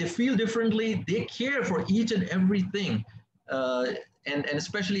differently, they feel differently, they care for each and everything, and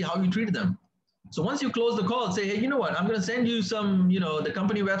especially how you treat them. So once you close the call, say, hey, you know what, I'm going to send you some, the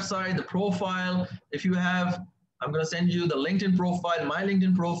company website, the profile. If you have, I'm going to send you the LinkedIn profile, my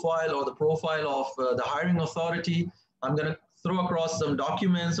LinkedIn profile, or the profile of the hiring authority. I'm going to throw across some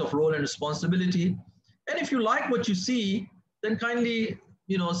documents of role and responsibility. And if you like what you see, then kindly,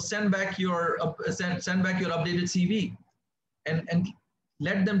 send back your updated CV and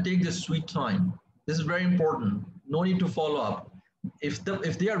let them take this sweet time. This is very important. No need to follow up. If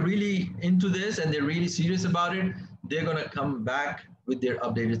they are really into this and they're really serious about it, they're going to come back with their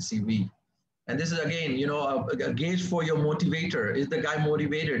updated CV. And this is, again, a gauge for your motivator. Is the guy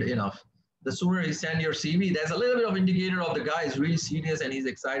motivated enough? The sooner you send your CV, there's a little bit of indicator of the guy is really serious and he's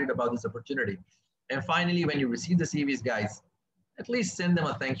excited about this opportunity. And finally, when you receive the CVs, guys, at least send them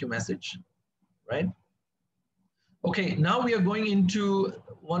a thank you message, right? Okay, now we are going into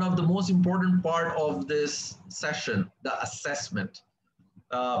one of the most important part of this session, the assessment.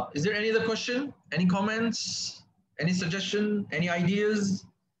 Is there any other question? Any comments? Any suggestion, any ideas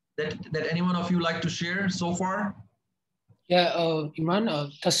that any one of you like to share so far? Yeah, Imran,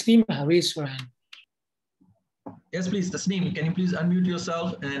 Tasneem raised her hand. Yes, please, Tasneem, can you please unmute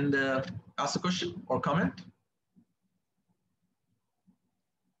yourself and ask a question or comment?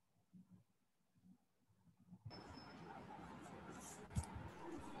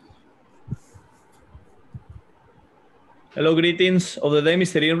 Hello, greetings of the day,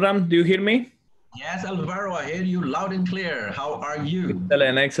 Mr. Imran. Do you hear me? Yes, Alvaro, I hear you loud and clear. How are you?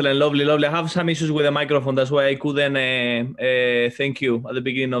 Excellent, excellent, lovely, lovely. I have some issues with the microphone. That's why I couldn't thank you at the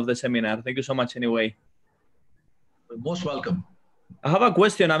beginning of the seminar. Thank you so much anyway. Most welcome. I have a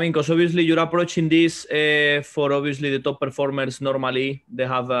question. I mean, because obviously you're approaching this for obviously the top performers. Normally, they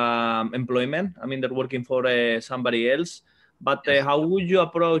have employment. I mean, they're working for somebody else. But how would you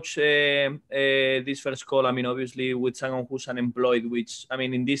approach this first call? I mean, obviously with someone who's unemployed, which, I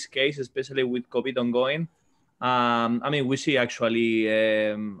mean, in this case, especially with COVID ongoing, I mean, we see actually,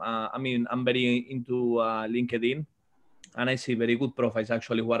 I mean, I'm very into LinkedIn, and I see very good profiles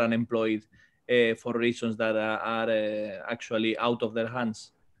actually who are unemployed for reasons that are actually out of their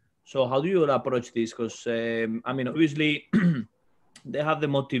hands. So how do you approach this? Because, I mean, obviously, they have the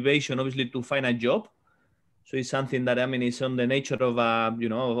motivation, obviously, to find a job. So it's something that, I mean, it's on the nature of a, you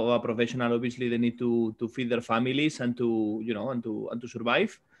know, of a professional. Obviously, they need to feed their families and to, you know, and to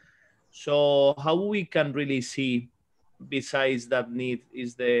survive. So how we can really see, besides that need,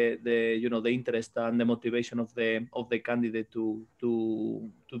 is the you know, the interest and the motivation of the candidate to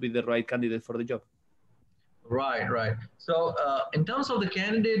be the right candidate for the job. Right, right. So in terms of the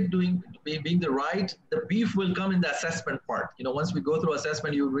candidate being the right, the beef will come in the assessment part. You know, once we go through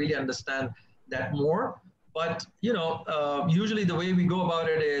assessment, you really understand that more. But, you know, usually the way we go about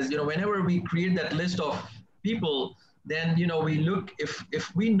it is, you know, whenever we create that list of people, then, you know, we look,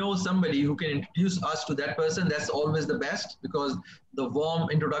 if we know somebody who can introduce us to that person, that's always the best, because the warm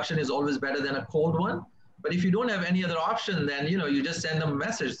introduction is always better than a cold one. But if you don't have any other option, then, you know, you just send them a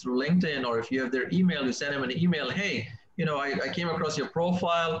message through LinkedIn, or if you have their email, you send them an email. Hey, you know, I came across your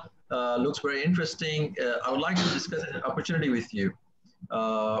profile, looks very interesting. I would like to discuss an opportunity with you.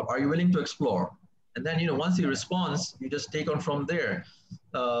 Are you willing to explore? And then, you know, once he responds, you just take on from there.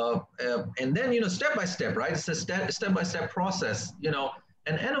 And then, you know, step by step, right? It's a step-by-step process, you know,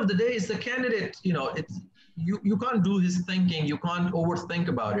 and end of the day, it's the candidate, you know, you can't do his thinking. You can't overthink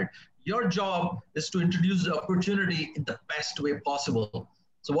about it. Your job is to introduce the opportunity in the best way possible.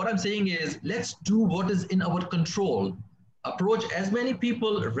 So what I'm saying is, let's do what is in our control. Approach as many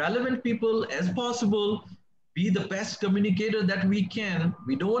people, relevant people as possible. Be the best communicator that we can.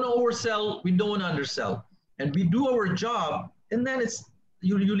 We don't want to oversell. We don't want to undersell. And we do our job, and then it's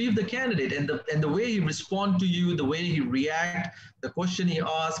you leave the candidate, and the way he respond to you, the way he react, the question he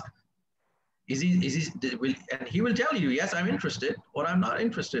ask, and he will tell you, yes, I'm interested, or I'm not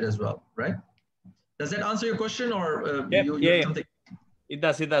interested as well, right? Does that answer your question, or yeah. Something? It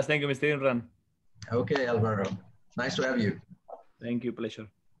does. Thank you, Mr. Imran. Okay, Alvaro. Nice to have you. Thank you. Pleasure.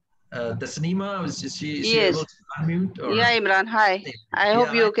 Tasneema, is she yes. able to unmute? Or? Yeah, Imran, hi. I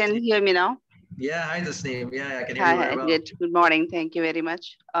hope you can hear me now. Yeah, hi Tasneem. Yeah, I can hear you very well. Good morning. Thank you very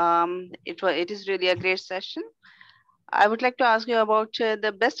much. It is really a great session. I would like to ask you about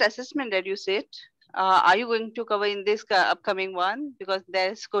the best assessment that you said. Are you going to cover in this upcoming one? Because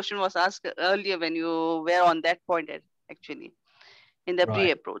this question was asked earlier when you were on that point, actually, in the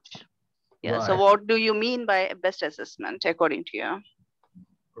pre-approach. Yeah. Right. So what do you mean by best assessment according to you?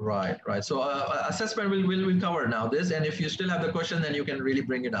 Right. So assessment we'll cover now this, and if you still have the question, then you can really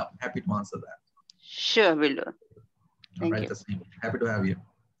bring it up. Happy to answer that. Sure, will do. Thank you. Tasneem. Happy to have you.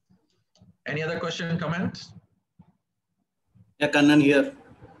 Any other question, comment? Yeah, Kannan here.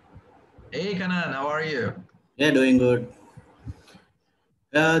 Hey, Kannan, how are you? Yeah, doing good.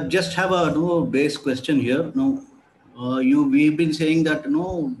 Just have a base question here. We've been saying that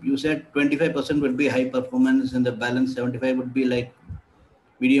you said 25% would be high performance, and the balance 75 would be like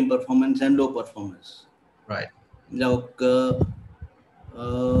medium performance and low performance. Right. Now,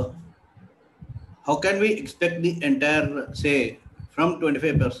 how can we expect the entire, say, from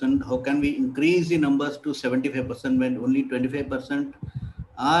 25%, how can we increase the numbers to 75% when only 25%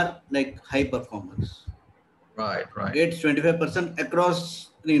 are like high performers? Right. It's 25%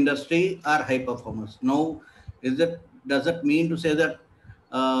 across the industry are high performers. Now, does that mean to say that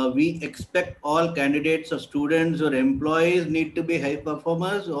we expect all candidates or students or employees need to be high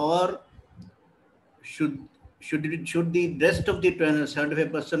performers, or should the rest of the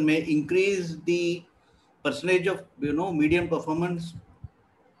 75% may increase the percentage of medium performers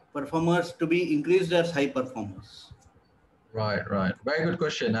to be increased as high performers? Right. Very good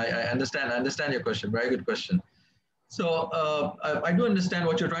question. I understand your question. Very good question. So I do understand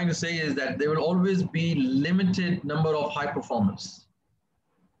what you're trying to say is that there will always be limited number of high performers.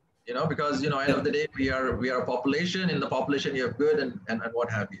 You know, because, you know, end of the day, we are a population. In the population, you have good and what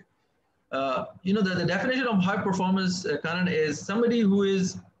have you. You know, the definition of high performance, Karan, is somebody who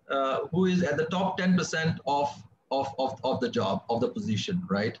is at the top 10% of the job, of the position,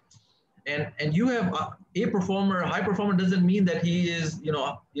 right? And you have a performer. High performer doesn't mean that he is,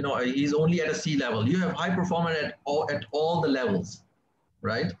 he's only at a C level. You have high performer at all the levels,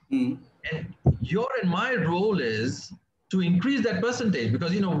 right? Mm. And your and my role is to increase that percentage,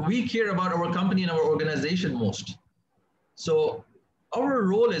 because, you know, we care about our company and our organization most. So our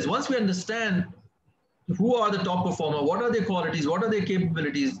role is, once we understand who are the top performer, what are their qualities, what are their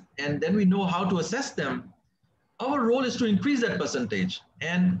capabilities, and then we know how to assess them, our role is to increase that percentage.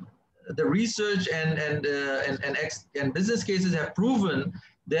 And the research and business cases have proven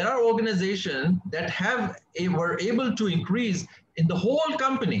there are organizations that were able to increase in the whole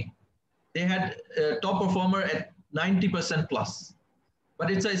company. They had a top performer at 90% plus.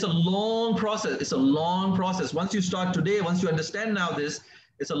 But it's a long process. It's a long process. Once you start today, once you understand now this,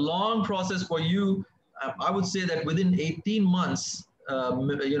 it's a long process for you. I would say that within 18 months,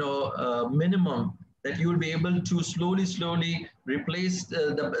 minimum, that you will be able to slowly replace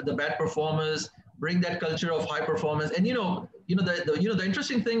the bad performers, bring that culture of high performance. And the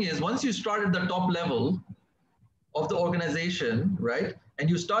interesting thing is, once you start at the top level of the organization, right, and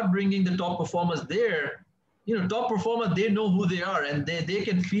you start bringing the top performers there, top performers, they know who they are, and they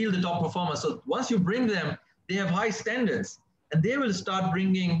can feel the top performers. So once you bring them, they have high standards, and they will start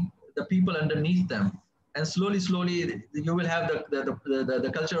bringing the people underneath them. And slowly, you will have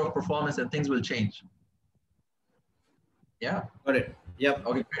the culture of performance, and things will change. Yeah. Got it. Yep.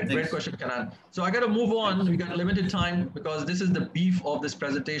 Okay, great question, Kanan. So I got to move on. We got limited time because this is the beef of this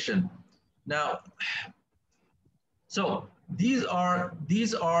presentation. Now, so these are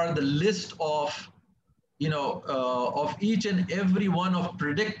the list of of each and every one of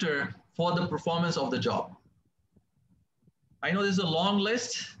predictor for the performance of the job. I know this is a long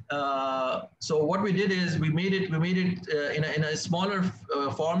list. So what we did is we made it in a smaller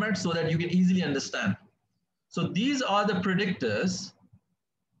format so that you can easily understand. So these are the predictors,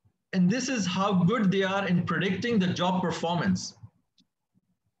 and this is how good they are in predicting the job performance,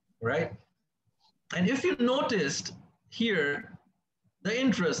 right? And if you noticed here, the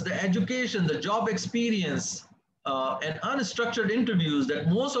interest, the education, the job experience, and unstructured interviews that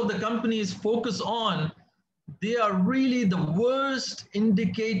most of the companies focus on, they are really the worst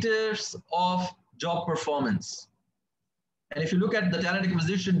indicators of job performance. And if you look at the talent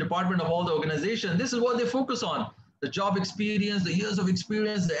acquisition department of all the organizations, this is what they focus on: the job experience, the years of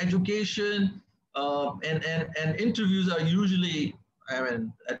experience, the education, and interviews are usually,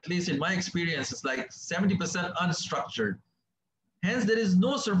 at least in my experience, it's like 70% unstructured. Hence, there is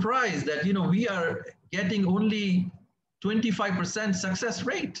no surprise that we are getting only 25% success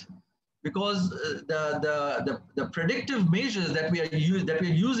rate, because the predictive measures that we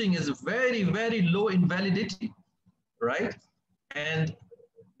are using is very, very low in validity, right? And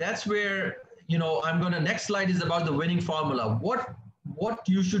that's where next slide is about the winning formula. What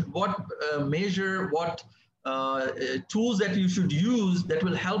measure, what tools that you should use that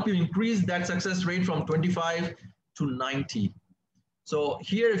will help you increase that success rate from 25 to 90. So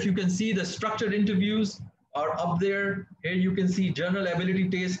here, if you can see, the structured interviews are up there. Here you can see general ability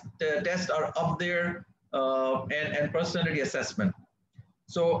tests are up there, and personality assessment.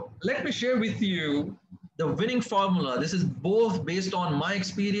 So let me share with you the winning formula. This is both based on my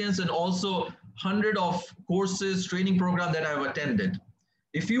experience and also 100 of courses, training program that I've attended.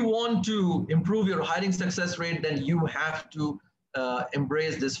 If you want to improve your hiring success rate, then you have to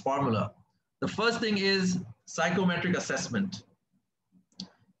embrace this formula. The first thing is psychometric assessment.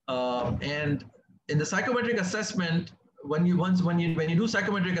 And in the psychometric assessment, when you do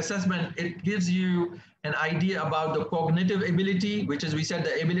psychometric assessment, it gives you an idea about the cognitive ability, which is, we said,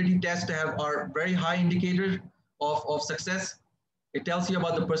 the ability tests are very high indicator of success. It tells you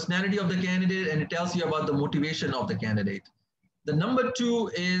about the personality of the candidate, and it tells you about the motivation of the candidate. The number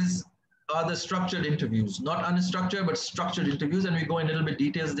two are the structured interviews, not unstructured, but structured interviews. And we go in a little bit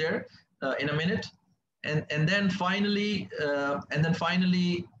details there in a minute. And then finally,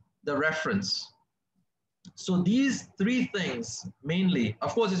 the reference. So these three things mainly,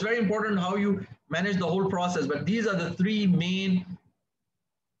 of course, it's very important how you manage the whole process, but these are the three main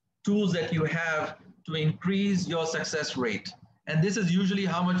tools that you have to increase your success rate. And this is usually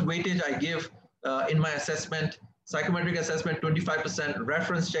how much weightage I give in my assessment: psychometric assessment 25%,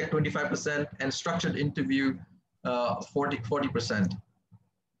 reference check 25%, and structured interview 40%.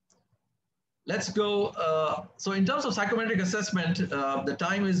 let's go. So in terms of psychometric assessment, the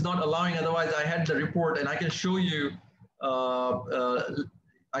time is not allowing. Otherwise, I had the report, and I can show you.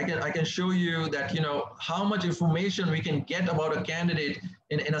 I can show you that, you know, how much information we can get about a candidate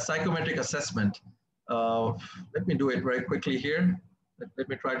in a psychometric assessment. Let me do it very quickly here. Let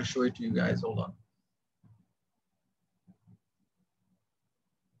me try to show it to you guys. Hold on.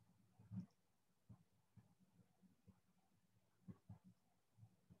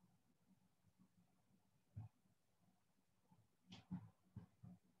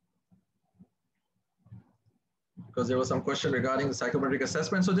 Because there was some question regarding the psychometric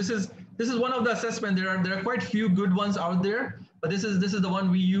assessment. So this is one of the assessment. There are quite few good ones out there, but this is the one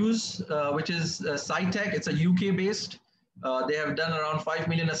we use, which is CIDS. It's a UK based. They have done around 5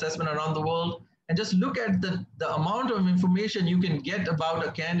 million assessment around the world. And just look at the amount of information you can get about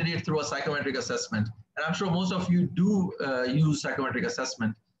a candidate through a psychometric assessment. And I'm sure most of you do use psychometric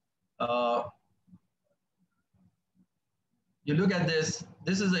assessment. You look at this.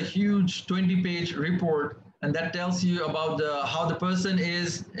 This is a huge 20-page report. And that tells you about how the person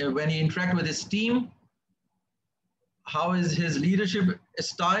is when he interacts with his team. How is his leadership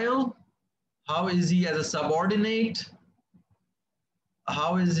style? How is he as a subordinate?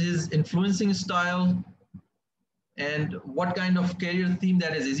 How is his influencing style? And what kind of career theme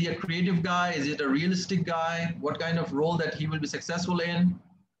that is? Is he a creative guy? Is it a realistic guy? What kind of role that he will be successful in?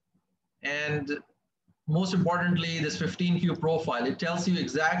 And most importantly, this 15Q profile, it tells you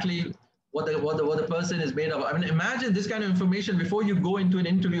exactly what the person is made of. I mean, imagine this kind of information before you go into an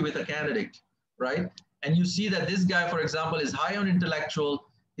interview with a candidate, right? And you see that this guy, for example, is high on intellectual.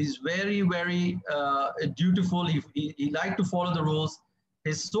 He's very, very dutiful. He likes to follow the rules.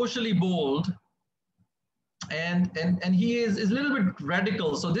 He's socially bold, and he is a little bit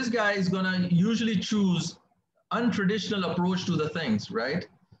radical. So this guy is gonna usually choose untraditional approach to the things, right?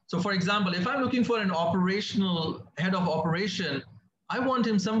 So for example, if I'm looking for an operational head of operation, I want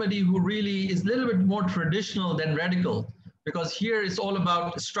him somebody who really is a little bit more traditional than radical, because here it's all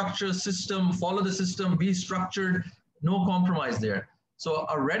about structure, system, follow the system, be structured, no compromise there. So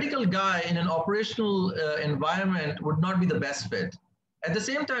a radical guy in an operational environment would not be the best fit. At the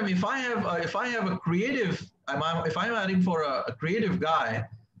same time, if I have a creative, if I'm adding for a creative guy,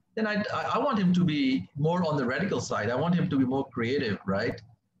 then I want him to be more on the radical side. I want him to be more creative, right?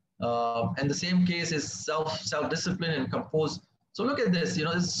 And the same case is self-discipline and compose. So look at this, you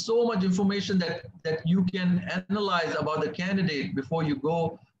know, there's so much information that you can analyze about the candidate before you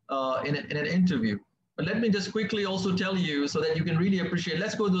go in an interview. But let me just quickly also tell you so that you can really appreciate.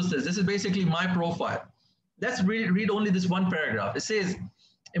 Let's go through this. This is basically my profile. Let's read only this one paragraph. It says,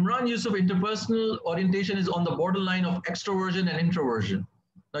 Imran Yusuf interpersonal orientation is on the borderline of extroversion and introversion.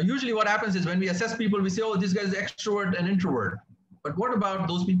 Now, usually what happens is when we assess people, we say, oh, this guy is extrovert and introvert. But what about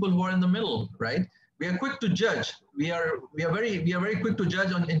those people who are in the middle, right? We are quick to judge. We are very quick to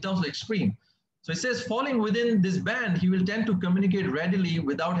judge in terms of extreme. So it says, falling within this band, he will tend to communicate readily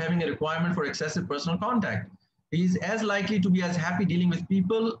without having a requirement for excessive personal contact. He is as likely to be as happy dealing with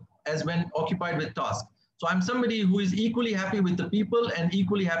people as when occupied with tasks. So I'm somebody who is equally happy with the people and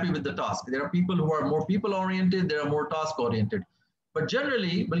equally happy with the task. There are people who are more people-oriented, there are more task-oriented. But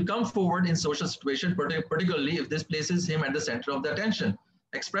generally will come forward in social situations, particularly if this places him at the center of the attention.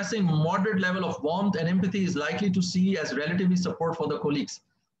 Expressing moderate level of warmth and empathy is likely to see as relatively support for the colleagues.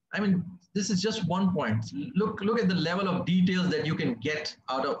 I mean, this is just one point. Look at the level of details that you can get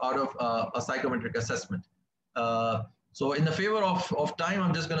out of a psychometric assessment. So in the favor of time,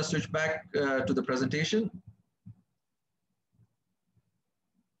 I'm just going to switch back to the presentation.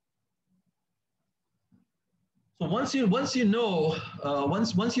 So once you know,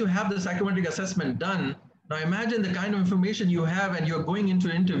 once you have the psychometric assessment done, now imagine the kind of information you have and you're going into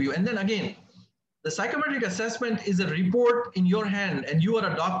an interview. And then again, the psychometric assessment is a report in your hand and you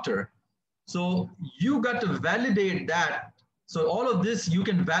are a doctor. So you got to validate that. So all of this you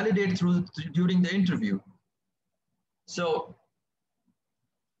can validate during the interview. So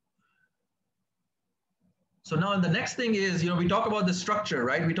now the next thing is, you know, we talk about the structure,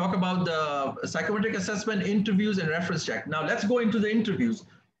 right? We talk about the psychometric assessment, interviews, and reference check. Now let's go into the interviews.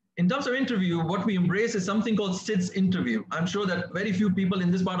 In terms of interview, what we embrace is something called CIDS interview. I'm sure that very few people in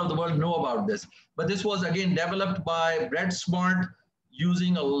this part of the world know about this, but this was again developed by Brad Smart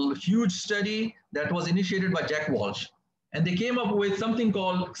using a huge study that was initiated by Jack Walsh. And they came up with something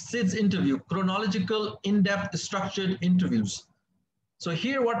called CIDS interview, chronological, in-depth, structured interviews. So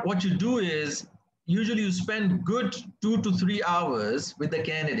here what you do is, usually you spend good 2 to 3 hours with the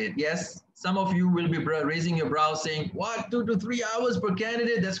candidate. Yes, some of you will be raising your brow saying, what, 2 to 3 hours per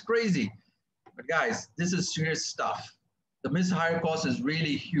candidate? That's crazy. But guys, this is serious stuff. The mishire cost is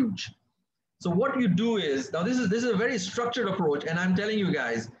really huge. So what you do is, now this is a very structured approach, and I'm telling you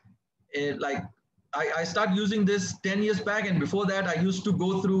guys, like I started using this 10 years back, and before that I used to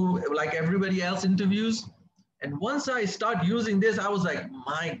go through like everybody else interviews. And once I start using this, I was like,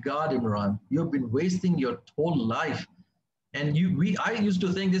 my God, Imran, you've been wasting your whole life. And I used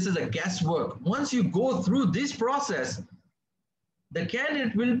to think this is a guesswork. Once you go through this process, the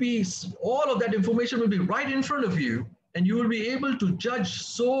candidate will be, all of that information will be right in front of you, and you will be able to judge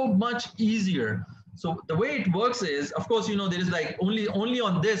so much easier. So the way it works is, of course, there is like only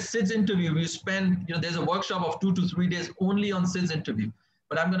on this CIDS interview, we spend, there's a workshop of 2 to 3 days only on CIDS interview.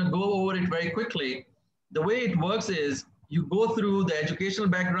 But I'm going to go over it very quickly. The way it works is you go through the educational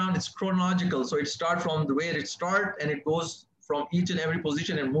background, it's chronological. So it starts from the way it starts and it goes from each and every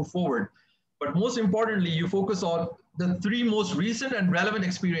position and move forward. But most importantly, you focus on the 3 most recent and relevant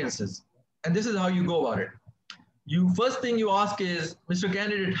experiences. And this is how you go about it. First thing you ask is, Mr.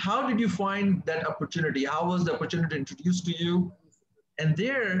 Candidate, how did you find that opportunity? How was the opportunity introduced to you? And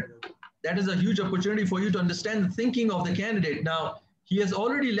that is a huge opportunity for you to understand the thinking of the candidate. Now, he has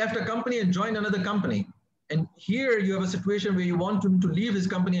already left a company and joined another company. And here you have a situation where you want him to leave his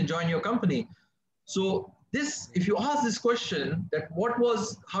company and join your company. So if you ask this question, that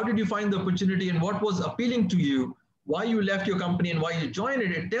how did you find the opportunity and what was appealing to you, why you left your company and why you joined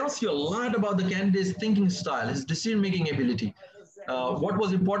it, it tells you a lot about the candidate's thinking style, his decision-making ability, what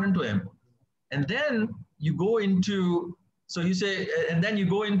was important to him. And then you go into,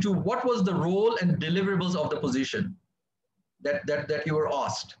 what was the role and deliverables of the position that you were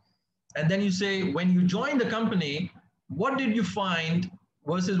asked. And then you say, when you joined the company, what did you find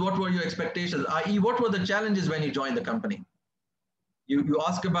versus what were your expectations, i.e. what were the challenges when you joined the company? You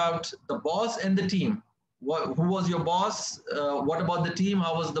ask about the boss and the team. Who was your boss? What about the team?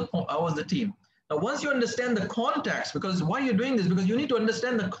 How was the team? Now, once you understand the context, because why you're doing this, because you need to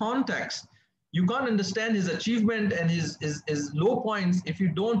understand the context. You can't understand his achievement and his low points if you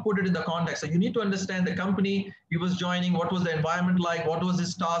don't put it in the context. So you need to understand the company he was joining, what was the environment like, what was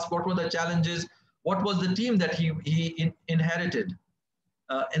his task, what were the challenges, what was the team that he inherited.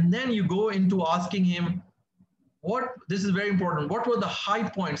 And then you go into asking him, this is very important, what were the high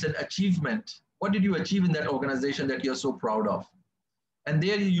points and achievement? What did you achieve in that organization that you're so proud of? And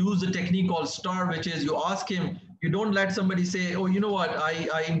there you use a technique called STAR, which is you ask him, you don't let somebody say, oh, you know what,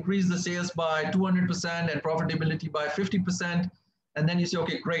 I increased the sales by 200% and profitability by 50%. And then you say,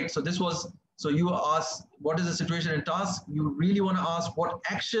 okay, great. So you ask, what is the situation and task? You really want to ask what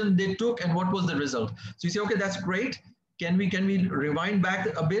action they took and what was the result. So you say, okay, that's great. Can we rewind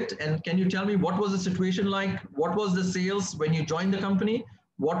back a bit? And can you tell me what was the situation like? What was the sales when you joined the company?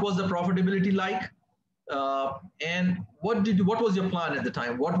 What was the profitability like? And what was your plan at the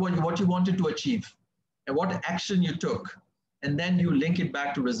time? What you wanted to achieve and what action you took? And then you link it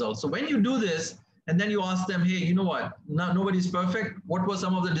back to results. So when you do this, and then you ask them, hey, you know what? Nobody's perfect. What was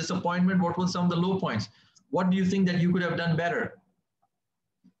some of the disappointment? What was some of the low points? What do you think that you could have done better?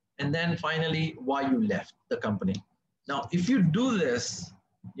 And then finally, why you left the company. Now, if you do this,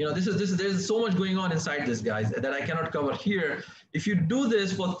 there's so much going on inside this, guys, that I cannot cover here. If you do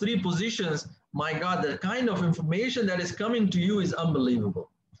this for 3 positions, my God, the kind of information that is coming to you is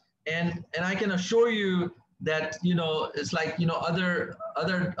unbelievable. And I can assure you that, it's like,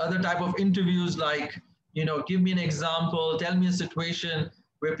 other type of interviews, like, give me an example, tell me a situation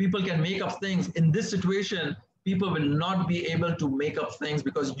where people can make up things. In this situation, people will not be able to make up things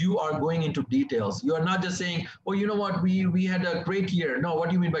because you are going into details. You are not just saying, oh, you know what, we had a great year. No, what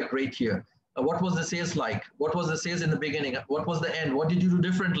do you mean by great year? What was the sales like? What was the sales in the beginning? What was the end? What did you do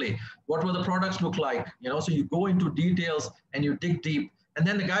differently? What were the products look like? So you go into details and you dig deep. And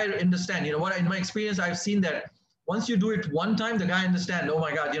then the guy understand, in my experience, I've seen that once you do it one time, the guy understand, oh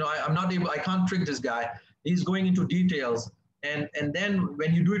my God, I can't trick this guy. He's going into details. And then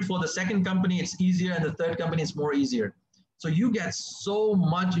when you do it for the second company, it's easier, and the third company, it's more easier. So you get so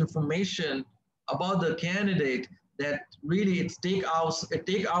much information about the candidate that really it take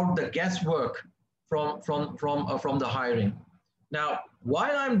out the guesswork from the hiring. Now,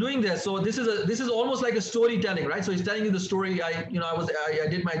 while I'm doing this, so this is almost like a storytelling, right? So he's telling you the story. I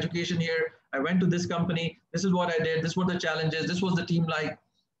did my education here. I went to this company. This is what I did. This were the challenges. This was the team like.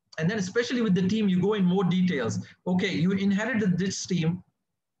 And then especially with the team, you go in more details. Okay, you inherited this team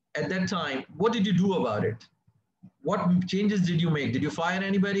at that time. What did you do about it? What changes did you make? Did you fire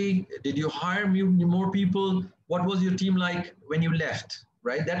anybody? Did you hire more people? What was your team like when you left,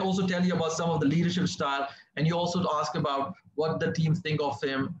 right? That also tells you about some of the leadership style. And you also ask about what the team think of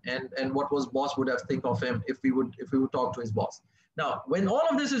him and what was boss would have think of him if we would talk to his boss. Now, when all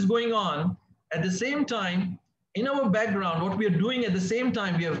of this is going on, at the same time, in our background, what we are doing at the same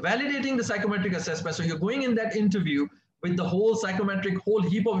time, we are validating the psychometric assessment. So you're going in that interview with the whole psychometric, whole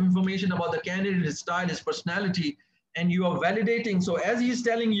heap of information about the candidate, his style, his personality, and you are validating. So as he's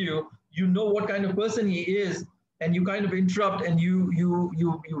telling you, you know what kind of person he is, and you kind of interrupt and you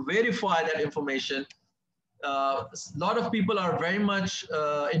verify that information. A lot of people are very much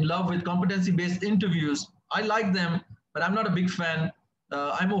in love with competency-based interviews. I like them, but I'm not a big fan.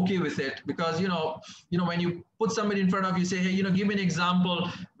 I'm okay with it because when you put somebody in front of you, say, hey, give me an example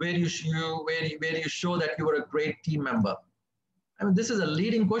where you show that you were a great team member. I mean, this is a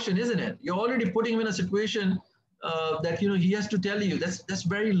leading question, isn't it? You're already putting him in a situation that he has to tell you. That's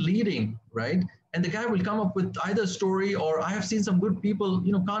very leading, right? And the guy will come up with either a story, or I have seen some good people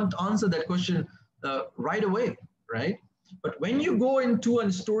can't answer that question right away, right? But when you go into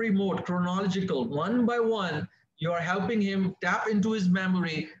a story mode, chronological, one by one, you are helping him tap into his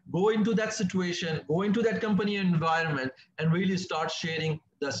memory, go into that situation, go into that company environment, and really start sharing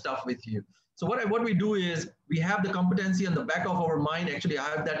the stuff with you. So what we do is we have the competency on the back of our mind. Actually, I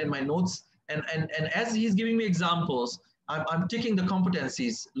have that in my notes. And as he's giving me examples, I'm ticking the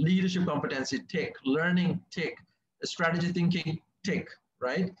competencies: leadership competency, tick; learning, tick; strategy thinking, tick,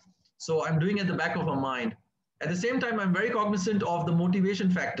 right? So I'm doing it at the back of my mind. At the same time, I'm very cognizant of the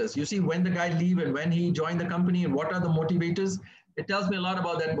motivation factors. You see, when the guy leave and when he joined the company and what are the motivators, it tells me a lot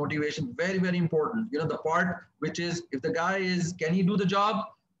about that motivation. Very, very important. The part which is, if the guy is, can he do the job?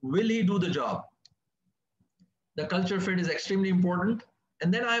 Will he do the job? The culture fit is extremely important.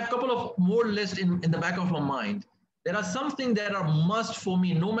 And then I have a couple of more lists in the back of my mind. There are some things that are must for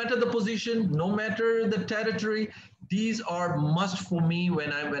me, no matter the position, no matter the territory. These are must for me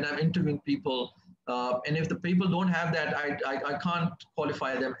when I'm interviewing people. And if the people don't have that, I can't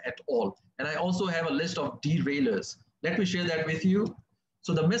qualify them at all. And I also have a list of derailers. Let me share that with you.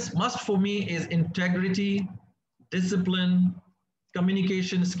 So the must for me is integrity, discipline,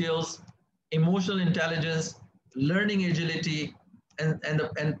 communication skills, emotional intelligence, learning agility,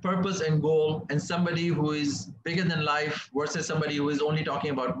 and purpose and goal, and somebody who is bigger than life versus somebody who is only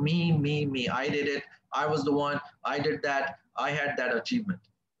talking about me, me, me. I did it. I was the one. I did that. I had that achievement,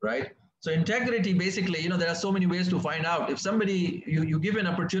 right? So integrity, basically, there are so many ways to find out. If somebody, you give an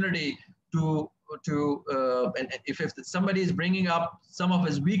opportunity and if somebody is bringing up some of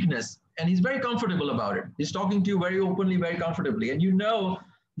his weakness and he's very comfortable about it, he's talking to you very openly, very comfortably, and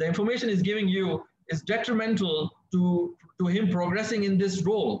the information he's giving you is detrimental to him progressing in this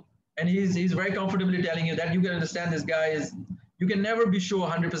role. And he's very comfortably telling you that, you can understand this guy is, you can never be sure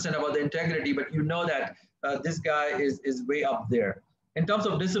 100% about the integrity, but that this guy is way up there. In terms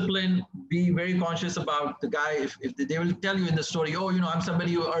of discipline, be very conscious about the guy. If they will tell you in the story, oh, I'm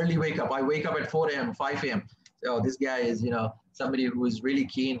somebody who early wake up. I wake up at 4 a.m., 5 a.m. Oh, this guy is, somebody who is really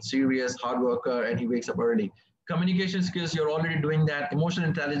keen, serious, hard worker, and he wakes up early. Communication skills, you're already doing that. Emotional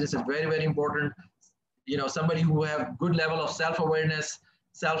intelligence is very, very important. Somebody who have good level of self-awareness,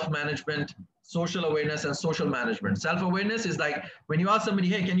 self-management, social awareness, and social management. Self-awareness is like when you ask somebody,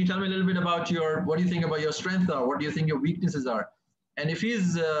 hey, can you tell me a little bit about what do you think about your strengths are? What do you think your weaknesses are? And if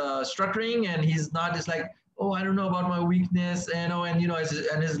he's stuttering and he's not, it's like, oh, I don't know about my weakness, and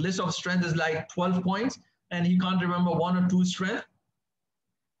his list of strength is like 12 points, and he can't remember one or two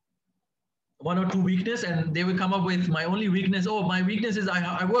weakness, and they will come up with my only weakness. Oh, my weakness is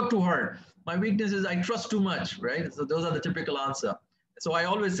I work too hard. My weakness is I trust too much, right? So those are the typical answer. So I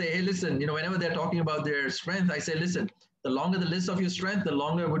always say, hey, listen, whenever they're talking about their strength, I say, listen, the longer the list of your strength, the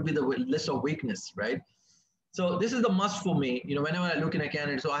longer would be the list of weakness, right? So this is the must for me, whenever I look in a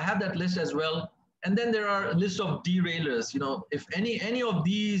candidate. So I have that list as well. And then there are a list of derailers. If any of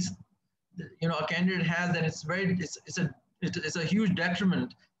these, a candidate has, then it's a huge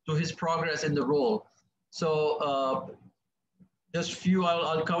detriment to his progress in the role. So just few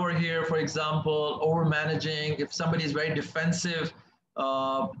I'll cover here. For example, over managing. If somebody is very defensive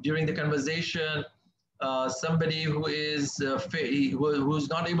during the conversation, somebody who is who's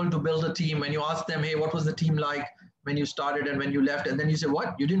not able to build a team. When you ask them, hey, what was the team like when you started and when you left? And then you say,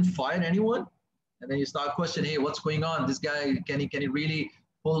 what? You didn't fire anyone? And then you start questioning, hey, what's going on? This guy, can he really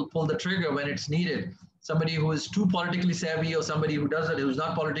pull the trigger when it's needed? Somebody who is too politically savvy, or somebody who's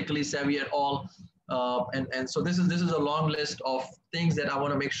not politically savvy at all. And so this is a long list of things that I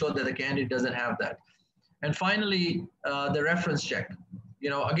want to make sure that the candidate doesn't have that. And finally, the reference check.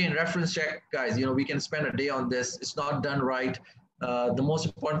 Again, reference check, guys, we can spend a day on this. It's not done right. The most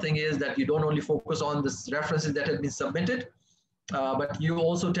important thing is that you don't only focus on the references that have been submitted, but you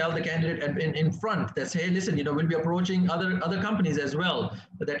also tell the candidate in front that, hey, listen, we'll be approaching other companies as well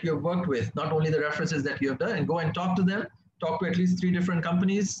that you have worked with, not only the references that you have done, and go and talk to them. talk to at least 3 different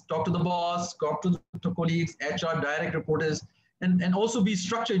companies, talk to the boss, talk to the colleagues, HR, direct reporters, and also be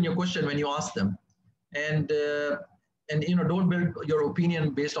structured in your question when you ask them. And don't build your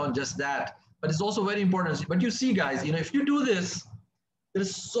opinion based on just that. But it's also very important. But you see, guys, if you do this,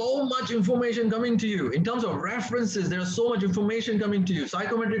 there's so much information coming to you. In terms of references, there's so much information coming to you.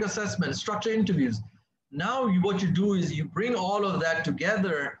 Psychometric assessments, structured interviews. Now what you do is you bring all of that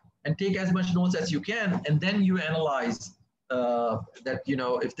together and take as much notes as you can, and then you analyze that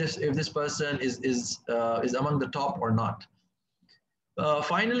if this person is among the top or not.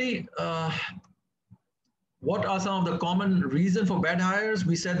 Finally, what are some of the common reasons for bad hires?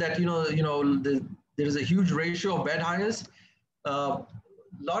 We said that there is a huge ratio of bad hires. A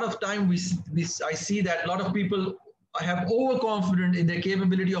lot of time I see that a lot of people have overconfident in their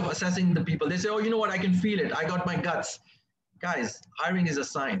capability of assessing the people. They say, oh, you know what, I can feel it. I got my guts. Guys, hiring is a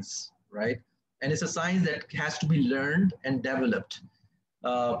science, right? And it's a science that has to be learned and developed.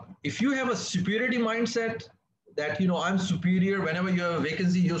 If you have a superiority mindset that, I'm superior, whenever you have a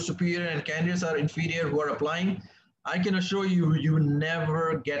vacancy, you're superior and candidates are inferior who are applying, I can assure you, you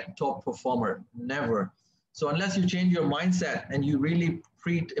never get top performer, never. So unless you change your mindset and you really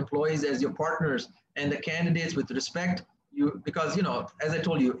treat employees as your partners and the candidates with respect, because, as I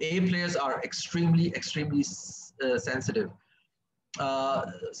told you, A players are extremely sensitive.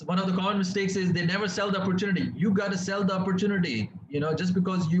 So one of the common mistakes is they never sell the opportunity. You got to sell the opportunity. Just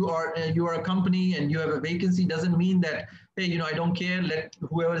because you are a company and you have a vacancy doesn't mean that, hey, I don't care, let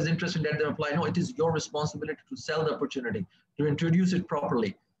whoever is interested, let them apply. No, it is your responsibility to sell the opportunity, to introduce it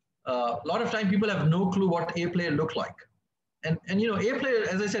properly. A lot of time people have no clue what A player look like. And A player,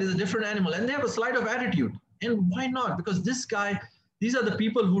 as I said, is a different animal, and they have a slight of attitude. And why not? Because these are the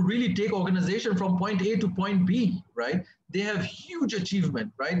people who really take organization from point A to point B, right? They have huge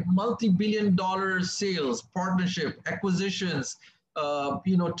achievement, right? Multi-billion-dollar sales, partnership, acquisitions,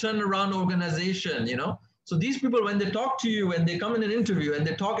 turnaround organization, So these people, when they talk to you, when they come in an interview and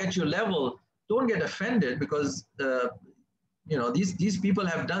they talk at your level, don't get offended because, these people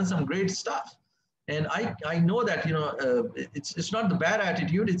have done some great stuff. And I know that, it's not the bad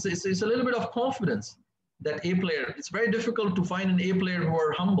attitude, it's a little bit of confidence. That A player, it's very difficult to find an A player who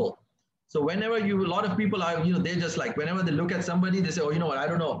are humble. So whenever a lot of people are, they just like, whenever they look at somebody, they say, oh, you know what, I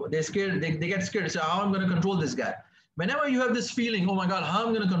don't know. They're scared, they get scared. They say, how I'm going to control this guy. Whenever you have this feeling, oh my God, how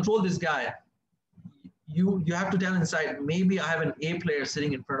I'm going to control this guy, you have to tell inside, maybe I have an A player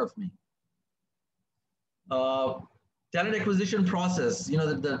sitting in front of me. Talent acquisition process,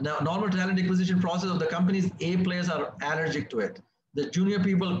 the normal talent acquisition process of the companies, A players are allergic to it. The junior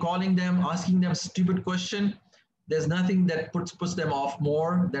people calling them, asking them stupid question, there's nothing that puts them off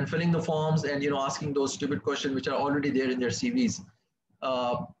more than filling the forms and asking those stupid questions which are already there in their CVs.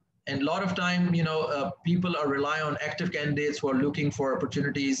 And a lot of time, people are relying on active candidates who are looking for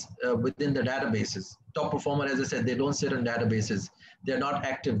opportunities within the databases. Top performer, as I said, they don't sit in databases. They're not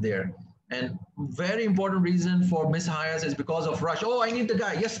active there. And very important reason for mishires is because of rush. Oh, I need the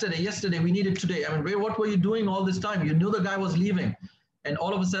guy yesterday, we need it today. I mean, what were you doing all this time? You knew the guy was leaving. And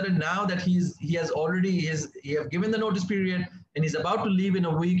all of a sudden now that he have given the notice period and he's about to leave in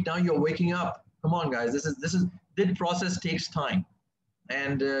a week, now you're waking up. Come on, guys, this process takes time.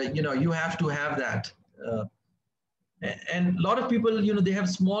 And, you have to have that. And a lot of people, they have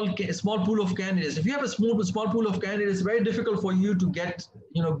small pool of candidates. If you have a small pool of candidates, it's very difficult for you to get,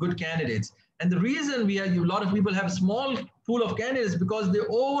 good candidates. And the reason a lot of people have small pool of candidates because they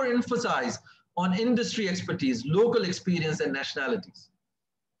overemphasize on industry expertise, local experience, and nationalities.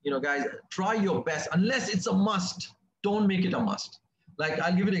 Guys, try your best. Unless it's a must, don't make it a must. Like,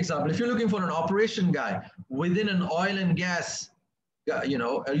 I'll give you an example. If you're looking for an operation guy within an oil and gas,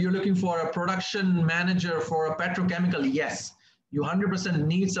 you're looking for a production manager for a petrochemical, yes, you 100%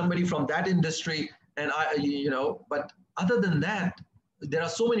 need somebody from that industry. And but other than that, there are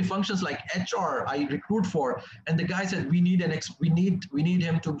so many functions like HR I recruit for, and the guy said we need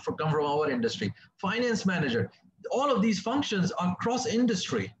him to come from our industry. Finance manager, all of these functions are cross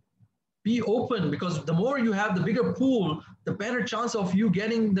industry. Be open, because the more you have, the bigger pool, the better chance of you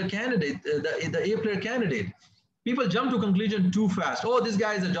getting the candidate, the A player candidate. People jump to conclusion too fast. Oh, this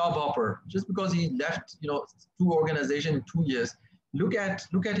guy is a job hopper just because he left, 2 organizations in 2 years. Look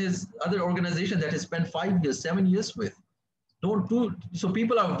at his other organization that he spent 5 years, 7 years with. So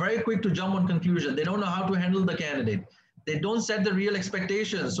people are very quick to jump on conclusion. They don't know how to handle the candidate. They don't set the real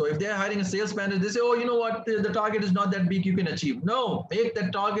expectations. So if they're hiring a sales manager, they say, oh, you know what, the target is not that big, you can achieve. No, make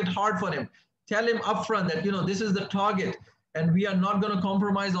that target hard for him. Tell him upfront that, this is the target and we are not going to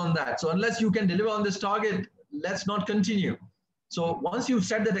compromise on that. So unless you can deliver on this target, let's not continue. So once you've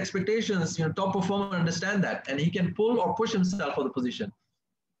set that expectations, top performer understand that, and he can pull or push himself for the position.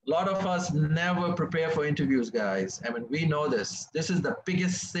 A lot of us never prepare for interviews, guys. I mean, we know this. This is the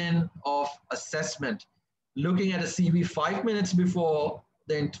biggest sin of assessment. Looking at a CV 5 minutes before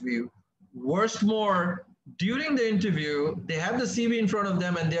the interview. Worst more, during the interview, they have the CV in front of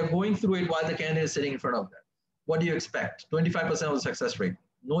them and they're going through it while the candidate is sitting in front of them. What do you expect? 25% of the success rate.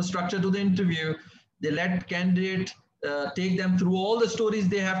 No structure to the interview. They let candidate take them through all the stories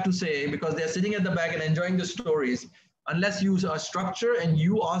they have to say because they're sitting at the back and enjoying the stories. Unless you use a structure and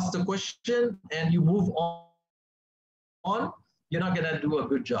you ask the question and you move on, you're not going to do a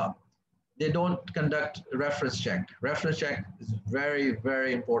good job. They don't conduct reference check. Reference check is very,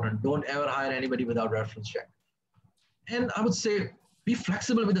 very important. Don't ever hire anybody without reference check. And I would say, be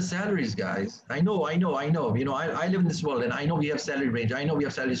flexible with the salaries, guys. I know. I live in this world and I know we have salary range. I know we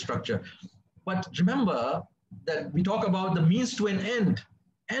have salary structure. But remember that we talk about the means to an end.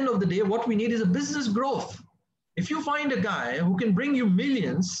 End of the day, what we need is a business growth. If you find a guy who can bring you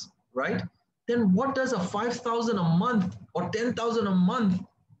millions, right? Then what does a 5,000 a month or 10,000 a month,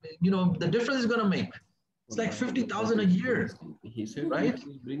 the difference is going to make? It's like 50,000 a year, right?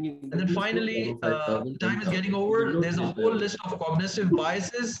 And then finally, time is getting over. There's a whole list of cognitive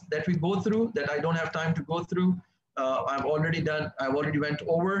biases that we go through that I don't have time to go through. I've already went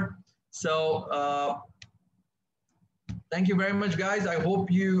over. So thank you very much, guys. I hope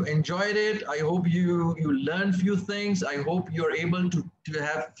you enjoyed it. I hope you learned few things. I hope you're able to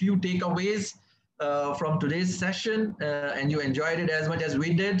have few takeaways from today's session and you enjoyed it as much as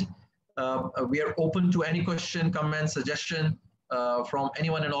we did. We are open to any question, comment, suggestion from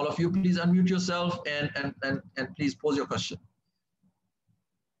anyone and all of you. Please unmute yourself and please pose your question.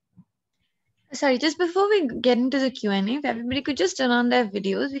 Sorry, just before we get into the Q&A, if everybody could just turn on their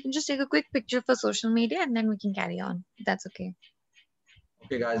videos, we can just take a quick picture for social media and then we can carry on, if that's okay.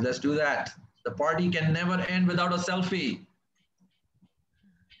 Okay, guys, let's do that. The party can never end without a selfie.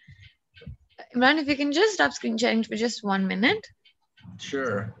 Imran, if you can just stop screen sharing for just 1 minute.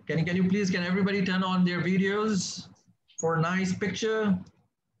 Sure. Can everybody turn on their videos for a nice picture?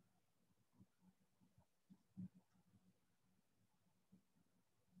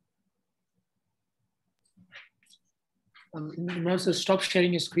 Imran, so stop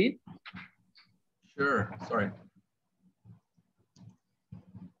sharing your screen. Sure, sorry.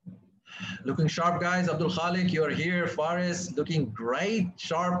 Looking sharp, guys. Abdul Khalik, you're here. Faris, looking great,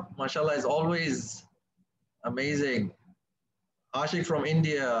 sharp. Mashallah, is always amazing. Ashik from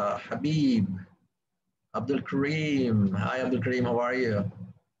India, Habib, Abdul Kareem. Hi, Abdul Kareem, how are you?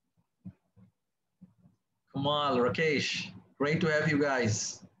 Kamal, Rakesh, great to have you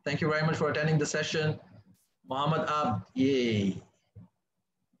guys. Thank you very much for attending the session. Muhammad Abd, yay.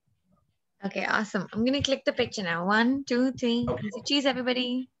 Okay, awesome. I'm going to click the picture now. 1, 2, 3. Okay. Cheese,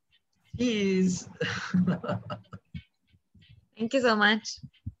 everybody. Cheese. Thank you so much.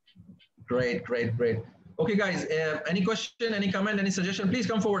 Great. Okay, guys, any question, any comment, any suggestion, please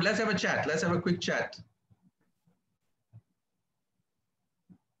come forward. Let's have a chat. Let's have a quick chat.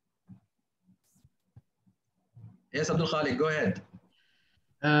 Yes, Abdul Khalik, go ahead.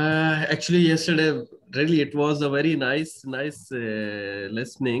 Actually, yesterday, really, it was a very nice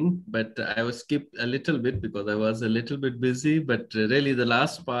listening, but I was skipped a little bit because I was a little bit busy. But really, the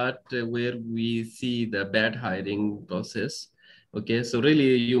last part where we see the bad hiring process. Okay, so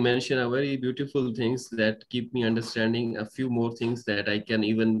really, you mentioned a very beautiful things that keep me understanding a few more things that I can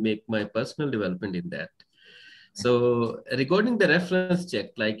even make my personal development in that. So regarding the reference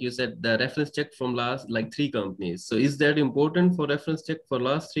check, like you said, the reference check from last 3 companies. So is that important for reference check for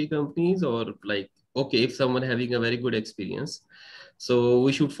last 3 companies, or like, okay, if someone having a very good experience, so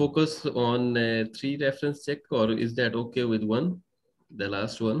we should focus on 3 reference check, or is that okay with 1, the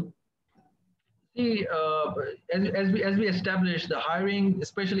last one? See, as we establish the hiring,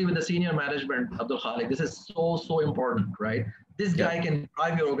 especially with the senior management, Abdul Khalik, this is so important, right? This guy can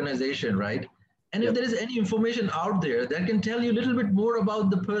drive your organization, right? And if there is any information out there that can tell you a little bit more about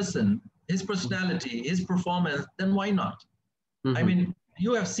the person, his personality, his performance, then why not? I mean,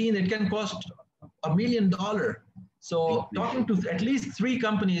 you have seen it can cost $1 million. So talking to at least 3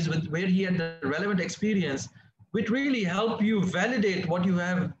 companies where he had the relevant experience, which really help you validate what you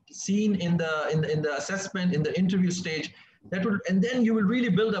have seen in the assessment, in the interview stage, and then you will really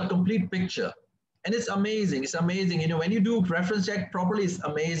build a complete picture. And it's amazing. It's amazing. When you do reference check properly, it's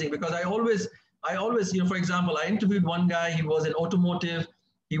amazing, because I always, for example, I interviewed one guy. He was in automotive.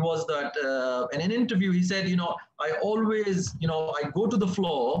 He was that, and in an interview, he said, I always, I go to the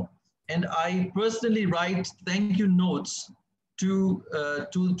floor and I personally write thank you notes to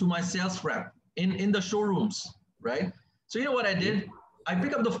my sales rep in the showrooms, right? So you know what I did? I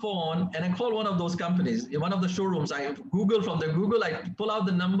pick up the phone and I call one of those companies, in one of the showrooms. I Google from the Google, I pull out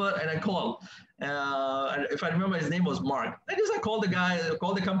the number and I call. If I remember, his name was Mark. I called the guy,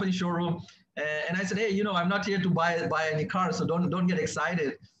 called the company showroom, and I said, hey, you know, I'm not here to buy any cars, so don't get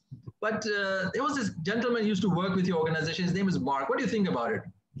excited. But there was this gentleman who used to work with your organization. His name is Mark. What do you think about it?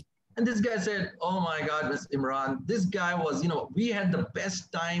 And this guy said, oh my God, Mr. Imran, this guy was, you know, we had the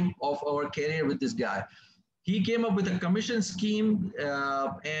best time of our career with this guy. He came up with a commission scheme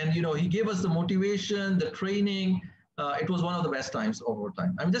and, you know, he gave us the motivation, the training. It was one of the best times of our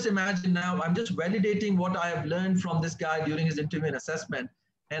time. I'm just imagine now, I'm just validating what I have learned from this guy during his interview and assessment.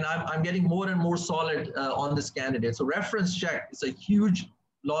 And I'm getting more and more solid on this candidate. So reference check is a huge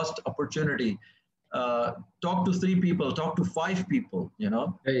lost opportunity. Talk to 3 people, talk to 5 people, you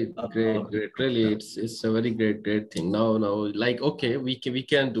know. Great. Really, it's a very great thing. Now, like, okay, we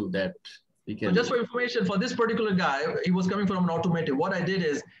can do that. So just for information, for this particular guy, he was coming from an automotive. What I did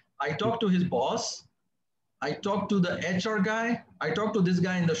is I talked to his boss, I talked to the HR guy, I talked to this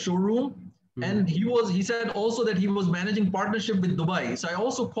guy in the showroom, and he said also that he was managing partnership with Dubai. So I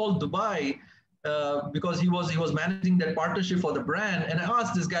also called Dubai because he was managing that partnership for the brand, and I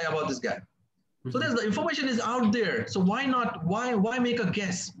asked this guy about this guy. So there's the information is out there. So why not? Why make a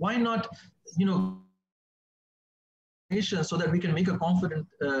guess? Why not, you know, so that we can make a confident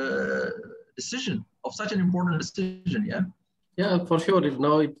decision of such an important decision? Yeah. Yeah, for sure.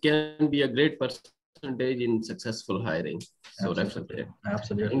 Now it can be a great percentage in successful hiring. So absolutely.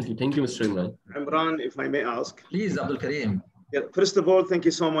 Thank you, Mr. Imran. Imran, if I may ask. Please, Abdul Karim. Yeah, first of all, thank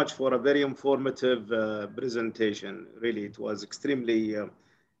you so much for a very informative presentation. Really, it was extremely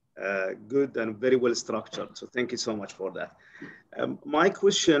good and very well structured. So thank you so much for that. My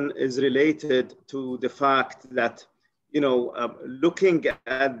question is related to the fact that, you know, looking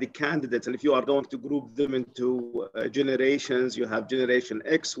at the candidates, and if you are going to group them into generations, you have generation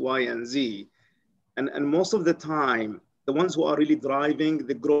X, Y, and Z. And most of the time, the ones who are really driving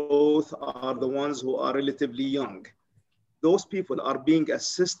the growth are the ones who are relatively young. Those people are being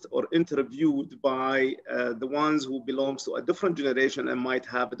assessed or interviewed by the ones who belongs to a different generation and might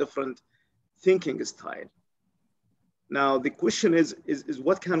have a different thinking style. Now, the question is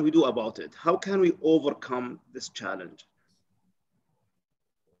what can we do about it? How can we overcome this challenge?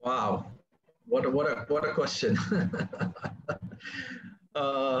 Wow, what a question.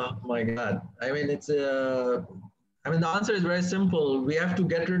 My God, I mean, the answer is very simple. We have to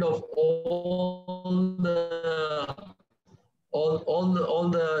get rid of all the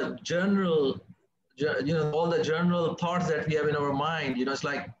general, you know, all the general thoughts that we have in our mind. You know, it's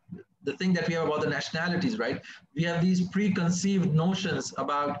like the thing that we have about the nationalities, right? We have these preconceived notions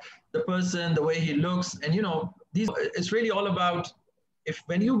about the person, the way he looks, and you know, it's really all about,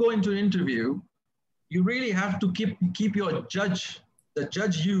 when you go into an interview, you really have to keep your the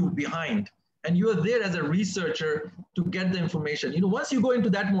judge you behind, and you are there as a researcher to get the information. You know, once you go into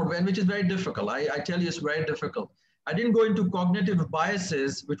that mode, which is very difficult, I tell you, it's very difficult. I didn't go into cognitive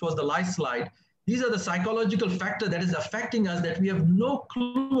biases, which was the last slide. These are the psychological factor that is affecting us that we have no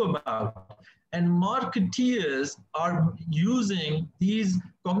clue about. And marketeers are using these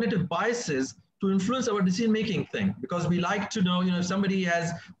cognitive biases to influence our decision-making thing, because we like to know, you know, if somebody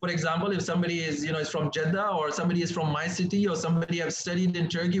has, for example, if somebody is, you know, is from Jeddah, or somebody is from my city, or somebody has studied in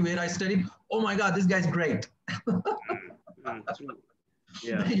Turkey where I studied, oh my God, this guy's great.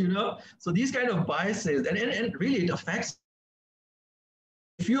 Yeah. You know, so these kind of biases, and really it affects.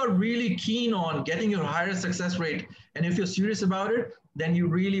 If you are really keen on getting your higher success rate, and if you're serious about it, then you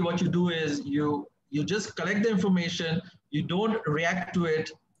really, what you do is you just collect the information, you don't react to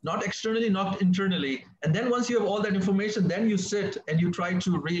it, not externally, not internally. And then once you have all that information, then you sit and you try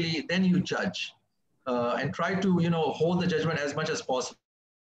to really, then you judge and try to, you know, hold the judgment as much as possible.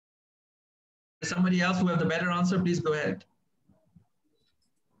 Somebody else who have the better answer, please go ahead.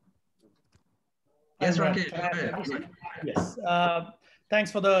 Yes, Rakesh, go ahead. Yes. Thanks